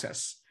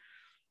process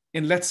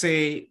in, let's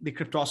say, the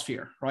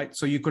cryptosphere, right?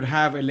 So you could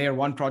have a layer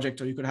 1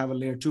 project, or you could have a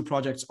layer 2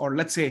 projects, or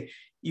let's say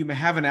you may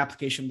have an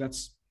application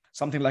that's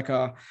something like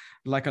a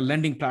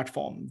lending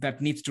platform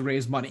that needs to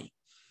raise money.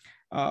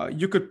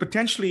 You could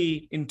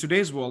potentially, in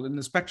today's world, in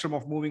the spectrum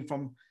of moving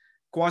from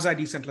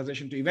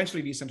quasi-decentralization to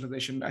eventually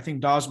decentralization, I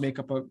think DAOs make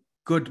up a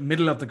good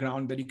middle of the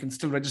ground that you can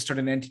still register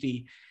an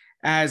entity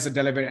as a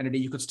deliberate entity,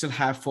 you could still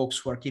have folks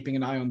who are keeping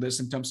an eye on this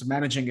in terms of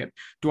managing it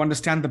to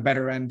understand the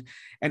better and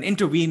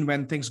intervene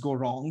when things go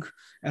wrong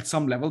at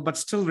some level, but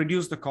still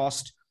reduce the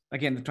cost,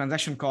 again, the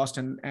transaction cost,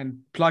 and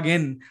plug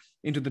in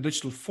into the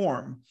digital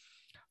form.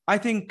 I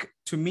think,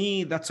 to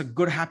me, that's a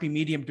good happy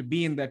medium to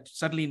be in, that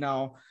suddenly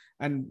now,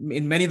 and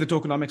in many of the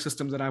tokenomic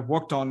systems that I've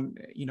worked on,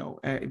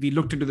 we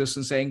looked into this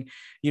and saying,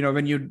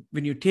 when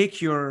you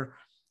take your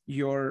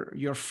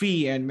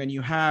fee, and when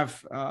you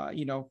have,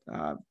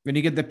 when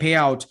you get the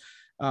payout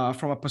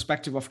from a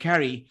perspective of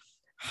carry,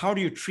 how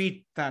do you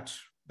treat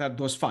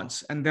those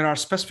funds? And there are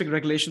specific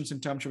regulations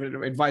in terms of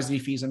advisory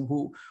fees and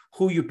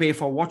who you pay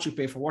for, what you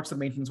pay for, what's the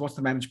maintenance, what's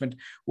the management,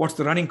 what's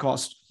the running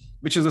cost,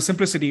 which is the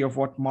simplicity of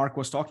what Mark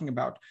was talking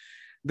about.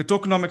 The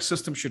tokenomic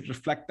system should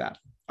reflect that.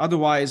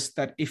 Otherwise,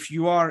 that if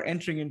you are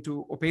entering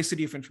into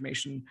opacity of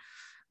information,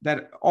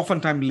 that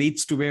oftentimes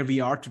leads to where we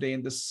are today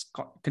in this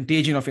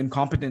contagion of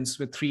incompetence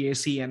with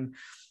 3AC and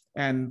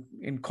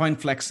in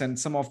CoinFlex and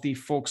some of the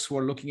folks who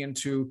are looking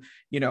into,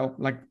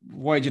 like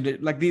Voyager,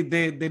 like they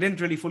didn't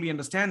really fully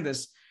understand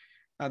this.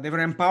 They were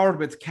empowered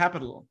with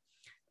capital,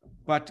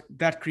 but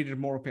that created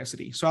more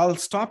opacity. So I'll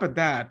stop at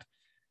that.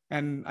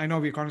 And I know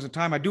we're conscious of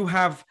time. I do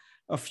have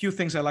a few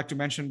things I'd like to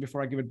mention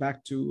before I give it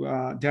back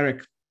to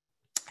Derek,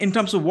 in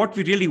terms of what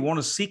we really want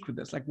to seek with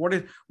this. Like, what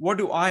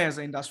do I, as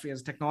an industry,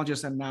 as a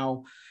technologist, and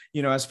now,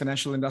 as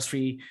financial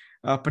industry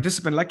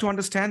participant, like to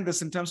understand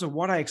this in terms of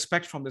what I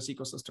expect from this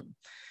ecosystem.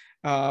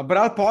 But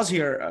I'll pause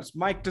here.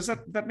 Mike, does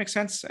that make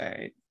sense?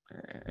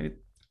 Any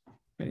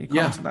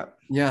comments on that?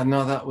 Yeah,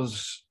 no, that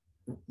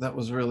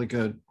was really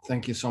good.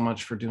 Thank you so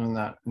much for doing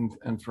that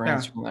and for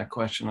answering that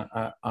question.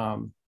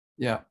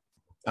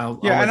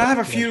 I'll and I have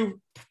a few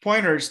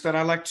pointers that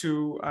I like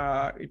to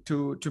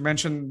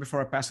mention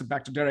before I pass it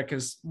back to Derek.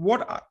 Is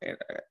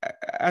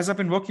as I've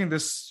been working in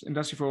this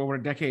industry for over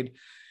a decade,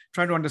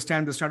 trying to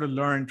understand this, trying to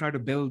learn, try to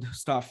build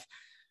stuff.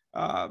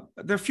 There are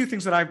a few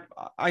things that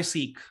I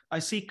seek. I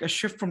seek a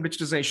shift from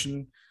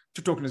digitization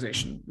to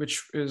tokenization,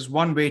 which is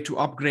one way to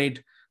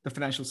upgrade the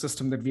financial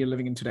system that we are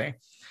living in today.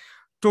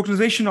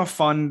 Tokenization of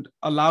fund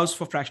allows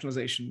for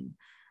fractionalization,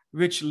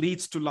 which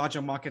leads to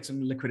larger markets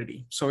and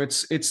liquidity. So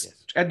it's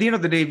at the end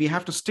of the day, we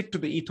have to stick to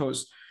the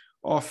ethos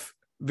of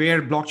where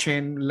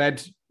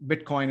blockchain-led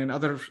Bitcoin and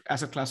other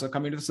asset classes are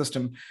coming into the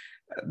system.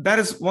 That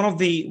is one of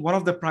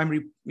the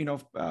primary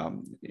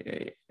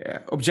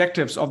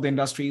objectives of the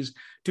industries,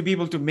 to be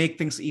able to make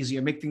things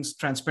easier, make things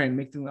transparent,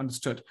 make things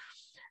understood.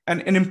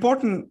 And an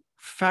important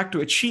fact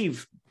to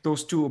achieve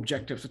those two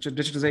objectives, such as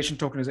digitization,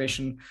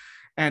 tokenization,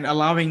 and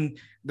allowing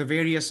the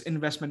various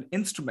investment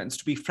instruments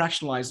to be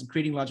fractionalized and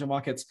creating larger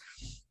markets,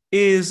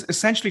 is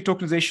essentially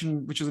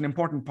tokenization, which is an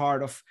important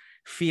part of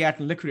fiat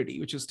and liquidity,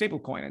 which is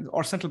stablecoin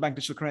or central bank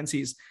digital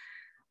currencies,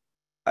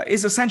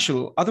 is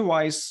essential.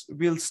 Otherwise,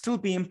 we'll still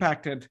be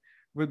impacted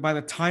by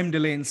the time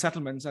delay in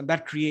settlements, and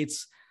that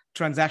creates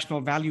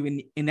transactional value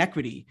in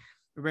inequity,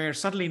 where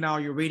suddenly now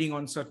you're waiting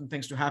on certain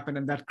things to happen,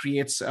 and that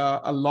creates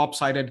a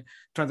lopsided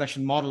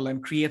transaction model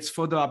and creates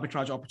further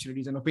arbitrage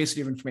opportunities and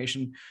opacity of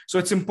information. So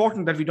it's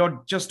important that we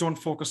don't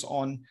focus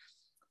on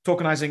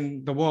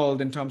tokenizing the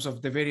world in terms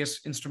of the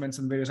various instruments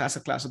and various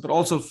asset classes, but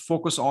also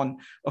focus on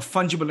a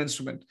fungible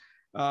instrument,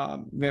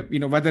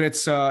 whether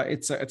it's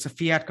a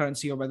fiat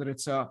currency or whether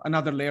it's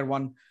another layer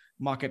one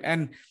market.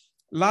 And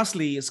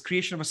lastly, is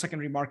creation of a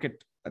secondary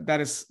market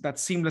that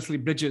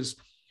seamlessly bridges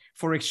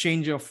for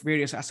exchange of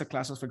various asset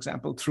classes, for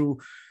example, through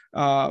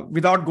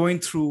without going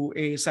through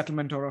a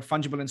settlement or a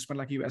fungible instrument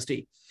like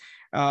USD.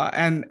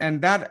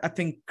 And that, I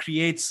think,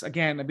 creates,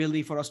 again,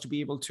 ability for us to be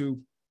able to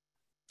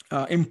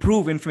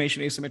improve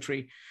information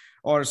asymmetry,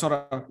 or sort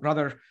of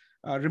rather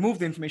remove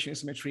the information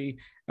asymmetry,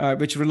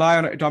 which rely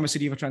on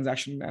atomicity of a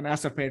transaction and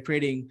asset pair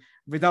trading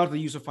without the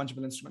use of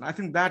fungible instrument. I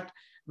think that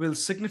will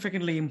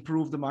significantly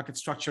improve the market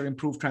structure,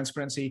 improve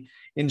transparency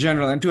in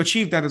general. And to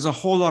achieve that, there's a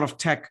whole lot of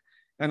tech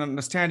and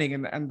understanding.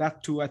 And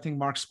that too, I think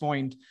Mark's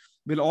point,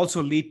 will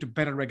also lead to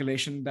better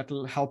regulation that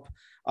will help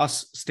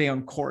us stay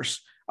on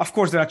course. Of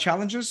course, there are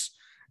challenges,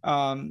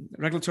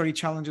 regulatory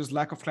challenges,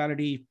 lack of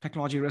clarity,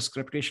 technology risk,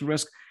 reputation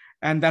risk,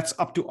 and that's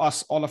up to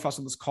us, all of us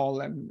on this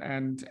call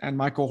and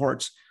my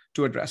cohorts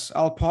to address.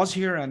 I'll pause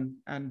here,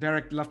 and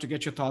Derek, love to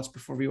get your thoughts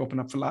before we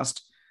open up the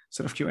last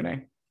set of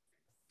Q&A.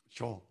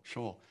 Sure.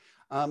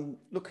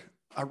 Look,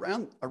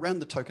 around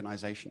the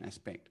tokenization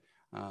aspect,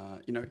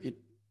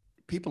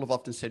 people have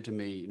often said to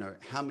me,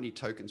 how many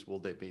tokens will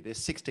there be? There's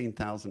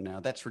 16,000 now.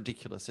 That's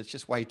ridiculous. It's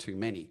just way too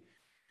many.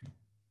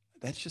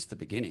 That's just the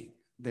beginning.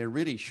 There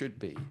really should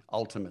be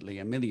ultimately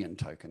 1 million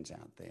tokens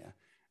out there.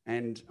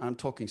 And I'm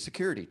talking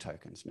security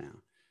tokens now.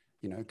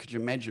 Could you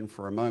imagine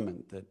for a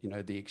moment that,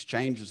 the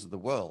exchanges of the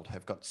world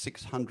have got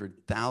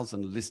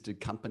 600,000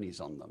 listed companies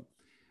on them?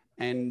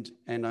 And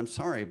I'm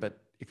sorry, but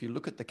if you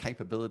look at the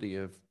capability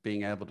of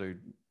being able to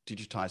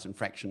digitize and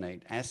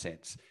fractionate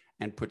assets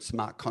and put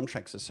smart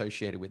contracts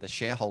associated with a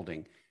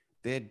shareholding,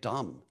 they're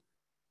dumb.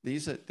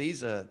 These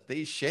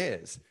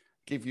shares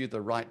give you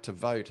the right to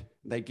vote.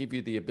 They give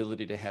you the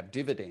ability to have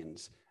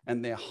dividends,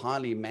 and they're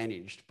highly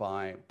managed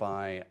by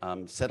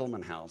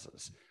settlement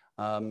houses.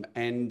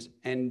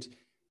 And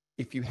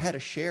if you had a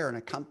share in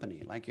a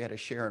company, like you had a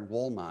share in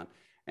Walmart,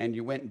 and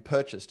you went and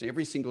purchased,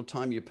 every single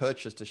time you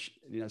purchased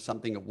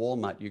something at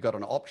Walmart, you got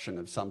an option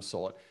of some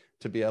sort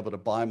to be able to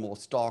buy more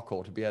stock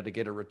or to be able to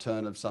get a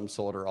return of some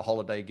sort or a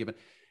holiday given.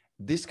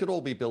 This could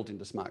all be built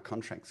into smart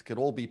contracts, could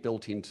all be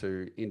built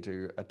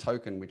into a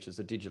token, which is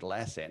a digital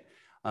asset.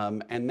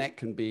 And that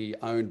can be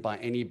owned by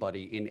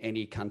anybody in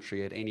any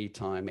country at any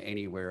time,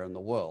 anywhere in the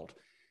world.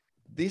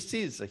 This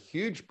is a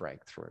huge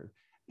breakthrough.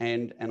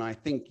 And I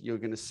think you're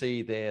going to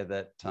see there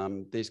that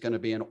there's going to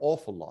be an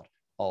awful lot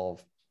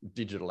of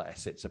digital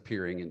assets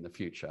appearing in the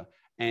future.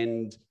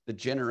 And the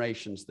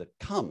generations that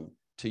come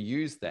to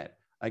use that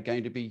are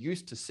going to be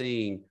used to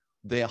seeing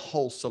their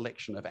whole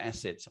selection of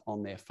assets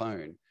on their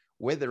phone,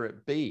 whether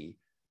it be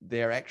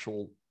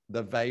the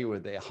value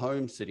of their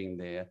home sitting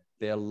there,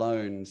 their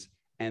loans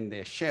and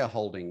their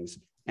shareholdings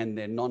and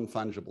their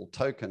non-fungible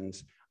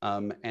tokens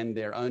and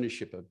their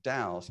ownership of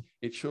DAOs.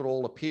 It should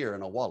all appear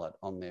in a wallet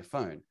on their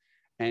phone.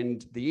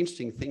 And the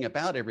interesting thing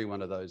about every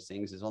one of those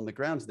things is on the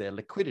grounds of their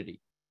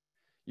liquidity.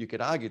 You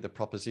could argue the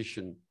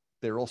proposition,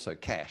 they're also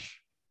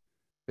cash,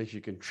 because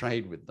you can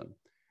trade with them.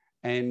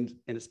 And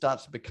it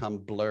starts to become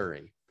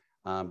blurry.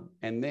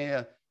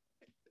 And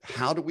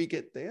how do we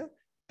get there?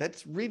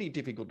 That's really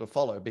difficult to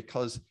follow,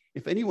 because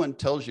if anyone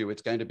tells you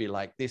it's going to be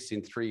like this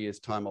in 3 years'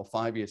 time or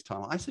 5 years'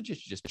 time, I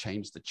suggest you just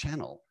change the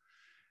channel.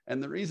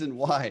 And the reason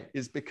why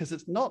is because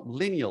it's not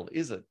linear,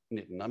 is it,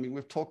 Nitin? I mean,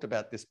 we've talked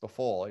about this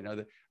before.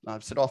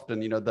 I've said often,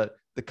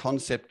 the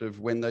concept of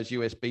when those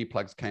USB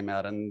plugs came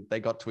out and they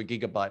got to a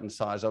gigabyte in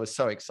size, I was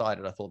so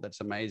excited. I thought,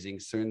 that's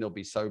amazing. Soon they'll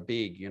be so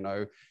big,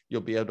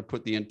 you'll be able to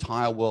put the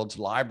entire world's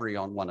library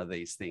on one of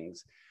these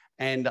things.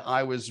 And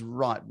I was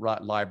right,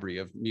 library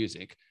of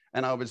music.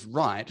 And I was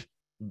right,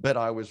 but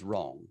I was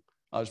wrong.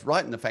 I was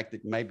right in the fact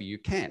that maybe you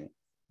can,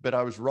 but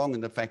I was wrong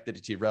in the fact that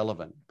it's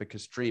irrelevant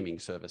because streaming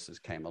services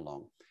came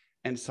along.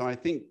 And so I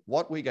think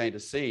what we're going to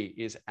see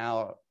is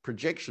our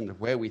projection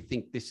of where we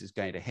think this is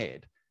going to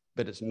head,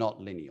 but it's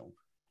not linear.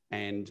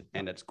 And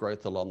its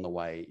growth along the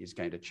way is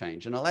going to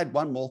change. And I'll add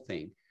one more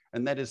thing,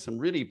 and that is some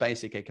really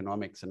basic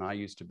economics. And I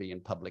used to be in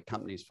public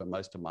companies for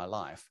most of my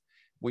life.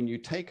 When you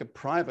take a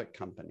private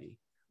company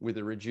with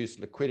a reduced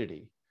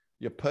liquidity,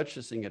 you're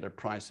purchasing at a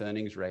price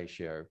earnings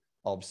ratio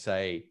of,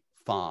 say,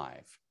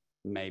 5,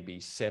 maybe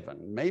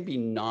 7, maybe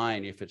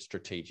 9 if it's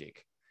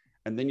strategic.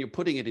 And then you're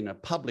putting it in a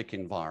public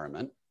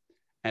environment,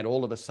 and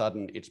all of a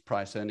sudden its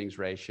price earnings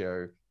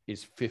ratio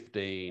is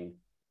 15,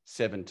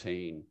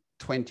 17,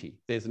 20.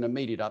 There's an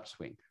immediate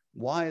upswing.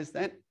 Why is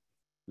that?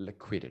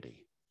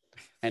 Liquidity.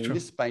 And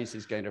this space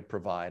is going to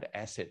provide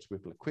assets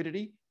with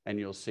liquidity, and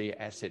you'll see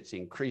assets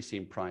increase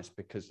in price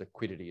because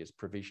liquidity is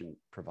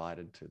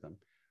provided to them.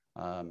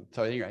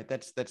 So anyway,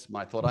 that's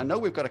my thought. I know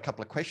we've got a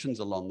couple of questions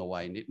along the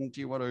way. Nitin,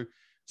 do you want to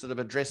sort of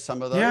address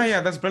some of those?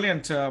 Yeah, that's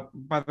bbrilliant.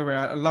 By the way,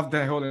 I love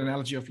the whole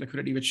analogy of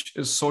liquidity, which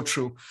is so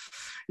true.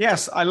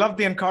 Yes, I love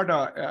the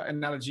Encarta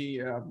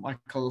analogy,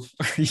 Michael.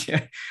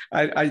 Yeah,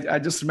 I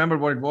just remembered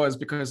what it was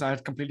because I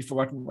had completely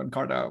forgotten what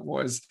Encarta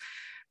was.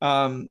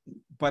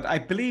 But I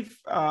believe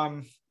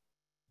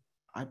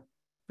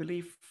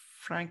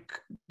Frank,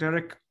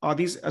 Derek, are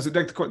these,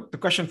 the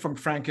question from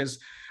Frank is,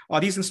 are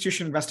these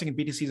institutions investing in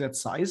BTCs at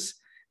size?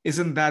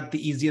 Isn't that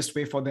the easiest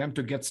way for them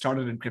to get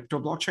started in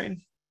crypto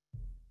blockchain?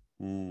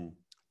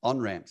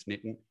 On-ramps,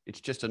 Nitin.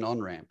 It's just an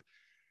on-ramp.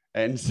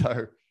 And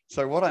so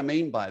what I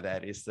mean by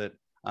that is that,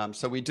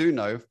 so we do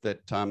know that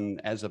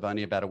as of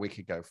only about a week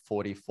ago,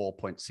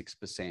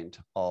 44.6%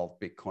 of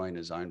Bitcoin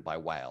is owned by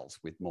whales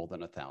with more than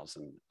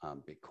 1,000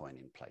 Bitcoin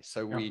in place.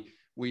 So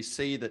we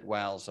see that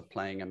whales are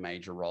playing a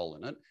major role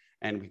in it.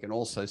 And we can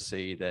also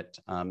see that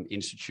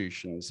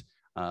institutions,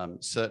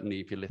 certainly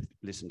if you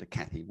listen to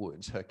Cathie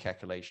Woods, her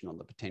calculation on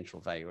the potential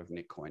value of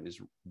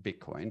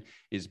Bitcoin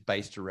is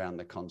based around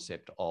the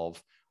concept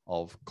of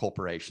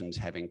corporations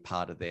having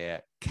part of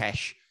their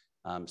cash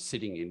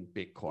sitting in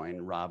Bitcoin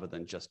rather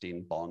than just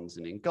in bonds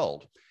and in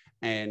gold.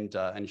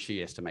 And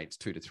she estimates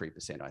 2 to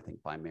 3%, I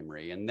think, by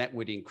memory. And that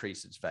would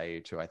increase its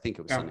value to, I think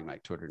it was something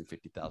like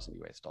 $250,000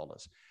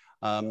 US.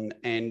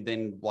 And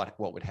then what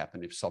would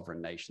happen if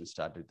sovereign nations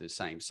started to do the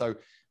same? So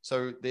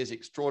there's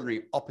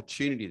extraordinary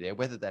opportunity there.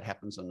 Whether that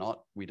happens or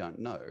not, we don't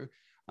know.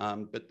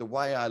 But the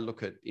way I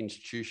look at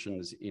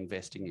institutions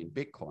investing in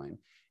Bitcoin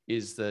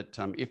is that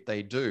if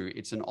they do,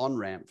 it's an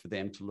on-ramp for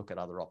them to look at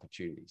other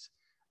opportunities.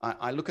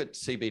 I look at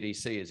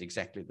CBDC as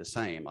exactly the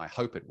same. I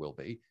hope it will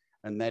be.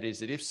 And that is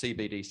that if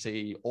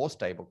CBDC or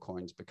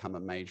stablecoins become a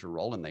major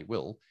role, and they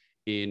will,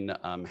 in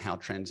how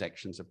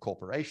transactions of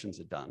corporations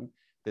are done,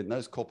 then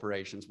those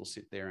corporations will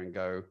sit there and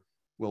go,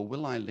 well,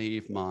 will I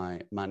leave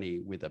my money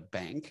with a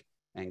bank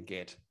and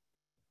get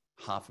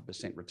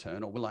 0.5%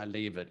 return, or will I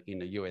leave it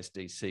in a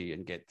USDC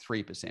and get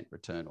 3%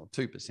 return or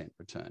 2%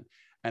 return?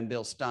 And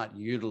they'll start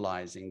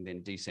utilizing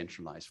then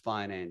decentralized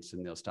finance,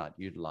 and they'll start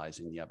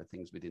utilizing the other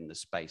things within the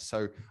space.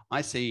 So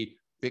I see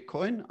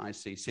Bitcoin, I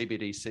see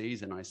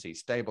CBDCs, and I see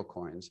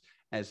stablecoins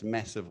as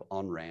massive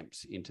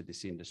on-ramps into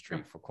this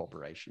industry for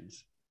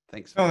corporations.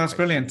 Thanks. Oh, that's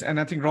brilliant. And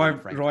I think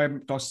Roy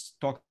talks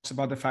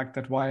about the fact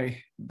that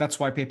that's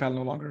why PayPal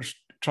no longer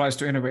tries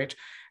to innovate.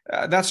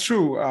 That's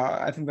true.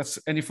 I think that's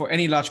for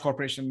any large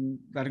corporation,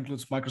 that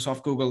includes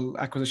Microsoft, Google,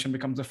 acquisition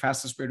becomes the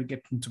fastest way to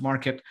get into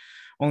market,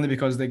 only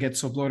because they get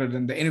so bloated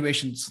and the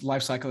innovations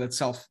life cycle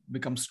itself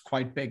becomes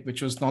quite big,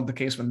 which was not the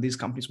case when these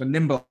companies were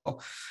nimble.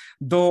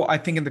 Though I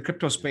think in the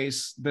crypto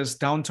space, this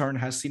downturn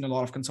has seen a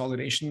lot of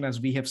consolidation,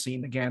 as we have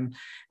seen, again,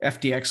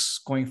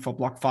 FTX going for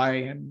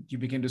BlockFi, and you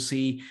begin to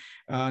see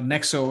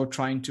Nexo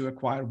trying to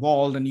acquire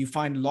Vault, and you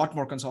find a lot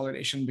more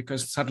consolidation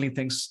because suddenly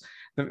things,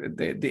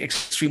 the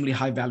extremely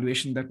high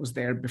valuation that was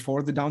there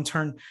before the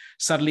downturn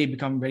suddenly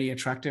become very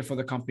attractive for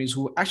the companies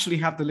who actually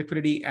have the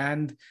liquidity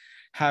and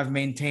have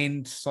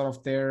maintained sort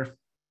of their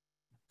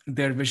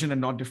vision and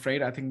not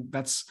defrayed. I think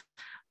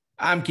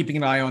I'm keeping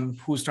an eye on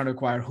who's trying to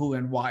acquire who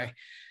and why,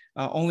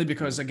 only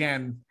because,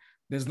 again,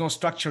 there's no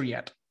structure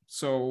yet.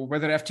 So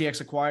whether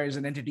FTX acquires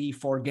an entity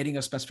for getting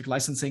a specific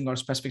licensing or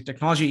specific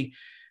technology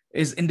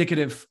is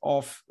indicative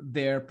of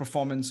their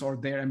performance or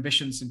their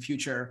ambitions in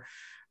future,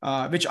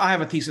 which I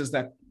have a thesis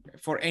that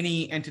for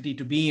any entity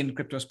to be in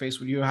crypto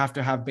space, you have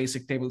to have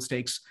basic table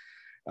stakes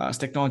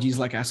technologies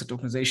like asset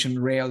tokenization,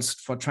 Rails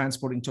for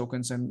transporting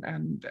tokens,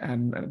 and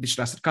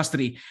digital asset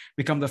custody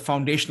become the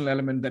foundational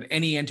element that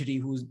any entity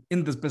who's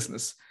in this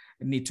business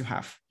need to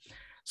have.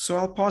 So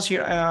I'll pause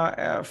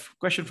here.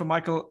 Question from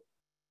Michael.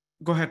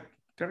 Go ahead,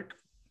 Derek.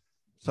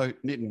 So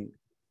Nitin,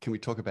 can we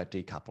talk about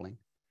decoupling?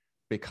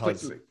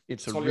 Because Quickly.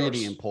 It's a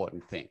really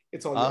important thing.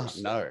 It's all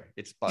yours. No,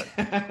 it's both.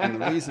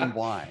 And the reason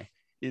why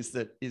is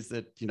that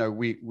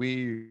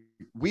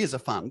we as a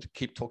fund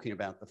keep talking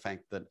about the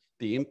fact that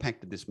the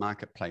impact of this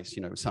marketplace,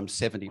 some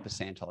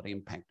 70% odd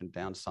impact and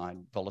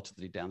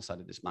volatility downside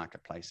of this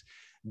marketplace.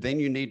 Then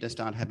you need to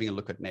start having a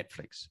look at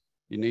Netflix.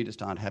 You need to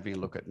start having a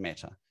look at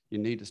Meta. You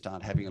need to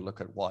start having a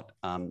look at what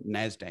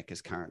NASDAQ is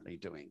currently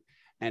doing.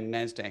 And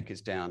NASDAQ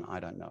is down,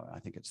 I don't know, I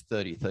think it's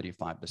 30,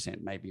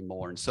 35%, maybe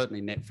more. And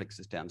certainly Netflix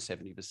is down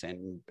 70%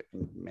 and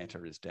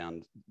Meta is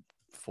down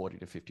 40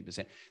 to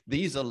 50%.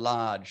 These are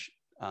large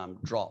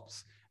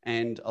drops.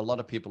 And a lot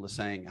of people are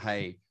saying,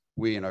 hey,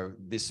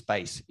 this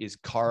space is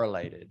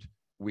correlated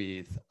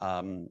with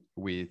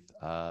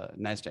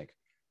NASDAQ.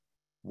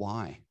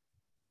 Why?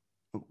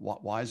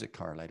 Why is it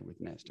correlated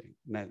with NASDAQ?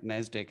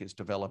 NASDAQ is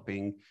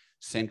developing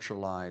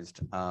centralized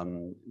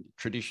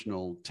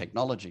traditional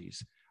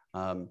technologies.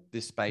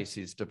 This space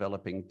is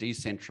developing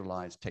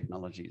decentralized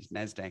technologies.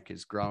 NASDAQ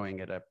is growing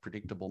at a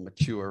predictable,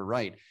 mature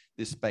rate.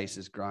 This space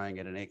is growing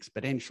at an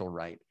exponential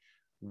rate.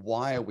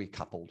 Why are we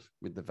coupled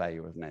with the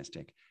value of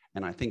NASDAQ?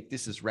 And I think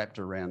this is wrapped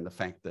around the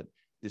fact that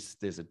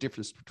there's a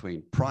difference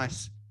between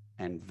price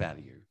and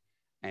value.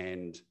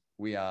 And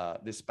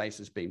this space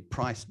has been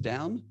priced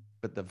down,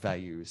 but the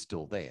value is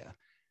still there.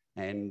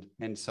 And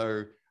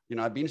so,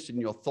 I'd be interested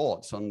in your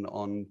thoughts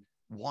on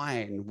why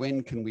and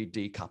when can we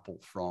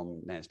decouple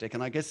from NASDAQ?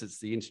 And I guess it's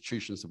the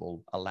institutions that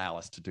will allow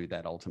us to do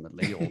that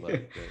ultimately, or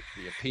the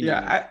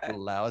opinion will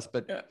allow us,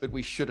 but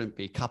we shouldn't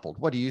be coupled.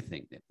 What do you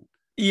think, Nitin?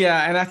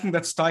 Yeah, and I think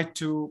that's tied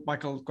to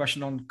Michael's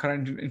question on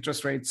current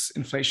interest rates,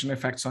 inflation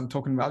effects on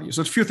token value.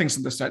 So a few things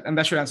on this side, and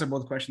that should answer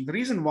both questions. The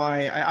reason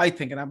why I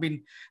think, and I've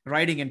been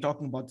writing and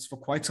talking about this for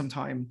quite some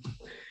time,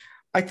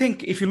 I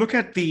think if you look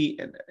at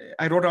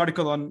I wrote an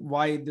article on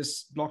why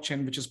this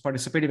blockchain, which is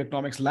participative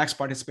economics, lacks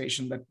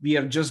participation, that we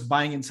are just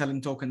buying and selling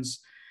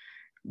tokens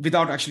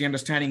without actually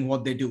understanding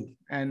what they do.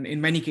 And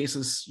in many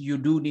cases, you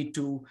do need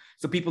to,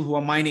 the people who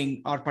are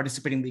mining are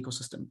participating in the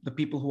ecosystem. The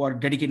people who are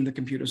dedicating the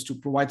computers to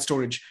provide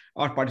storage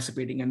are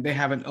participating, and they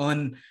have an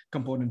earn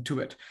component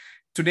to it.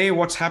 Today,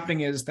 what's happening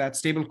is that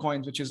stable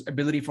coins, which is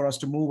ability for us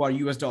to move our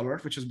US dollar,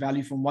 which is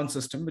value from one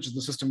system, which is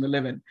the system we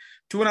live in,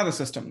 to another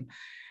system.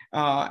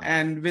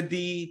 And with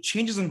the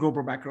changes in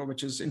global macro,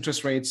 which is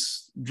interest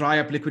rates, dry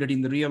up liquidity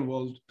in the real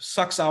world,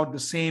 sucks out the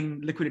same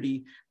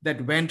liquidity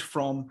that went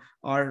from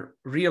our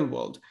real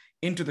world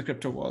into the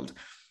crypto world.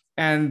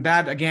 And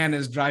that, again,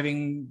 is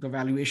driving the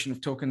valuation of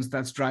tokens.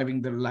 That's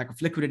driving the lack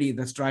of liquidity.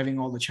 That's driving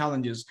all the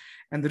challenges.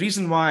 And the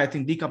reason why I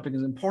think decoupling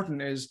is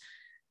important is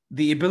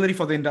the ability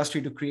for the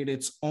industry to create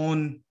its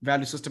own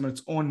value system and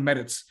its own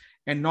merits,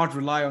 and not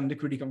rely on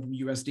liquidity coming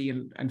from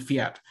USD and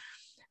fiat.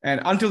 And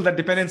until that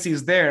dependency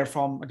is there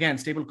from, again,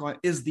 stablecoin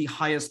is the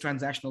highest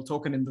transactional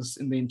token in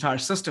the entire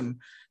system.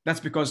 That's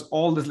because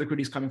all this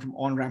liquidity is coming from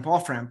on-ramp,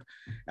 off-ramp.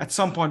 At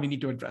some point, we need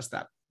to address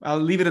that.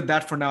 I'll leave it at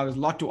that for now. There's a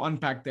lot to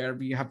unpack there.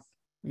 We have,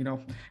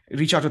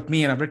 reach out with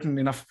me, and I've written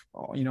enough,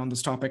 on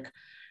this topic.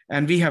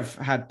 And we have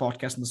had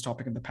podcasts on this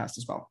topic in the past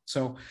as well.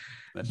 So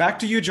back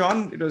to you,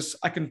 John. We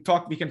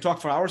can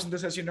talk for hours on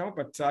this, as you know,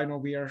 but I know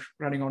we are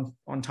running on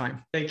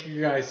time. Thank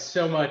you guys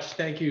so much.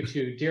 Thank you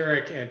to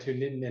Derek and to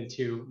Nitin and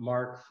to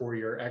Mark for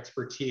your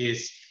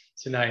expertise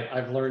tonight.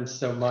 I've learned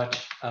so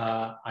much.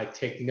 I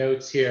take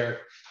notes here,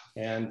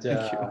 and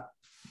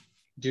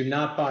do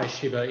not buy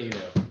Shiba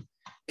Inu.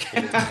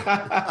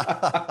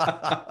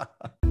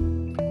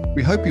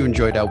 We hope you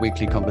enjoyed our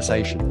weekly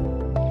conversation.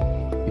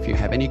 If you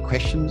have any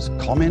questions,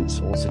 comments,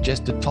 or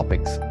suggested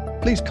topics,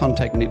 please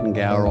contact Nitin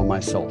Gower or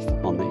myself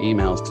on the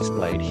emails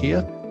displayed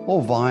here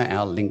or via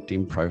our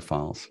LinkedIn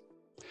profiles.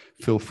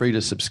 Feel free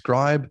to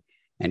subscribe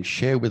and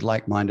share with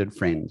like-minded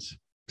friends.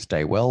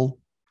 Stay well,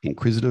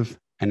 inquisitive,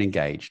 and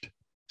engaged.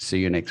 See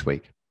you next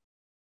week.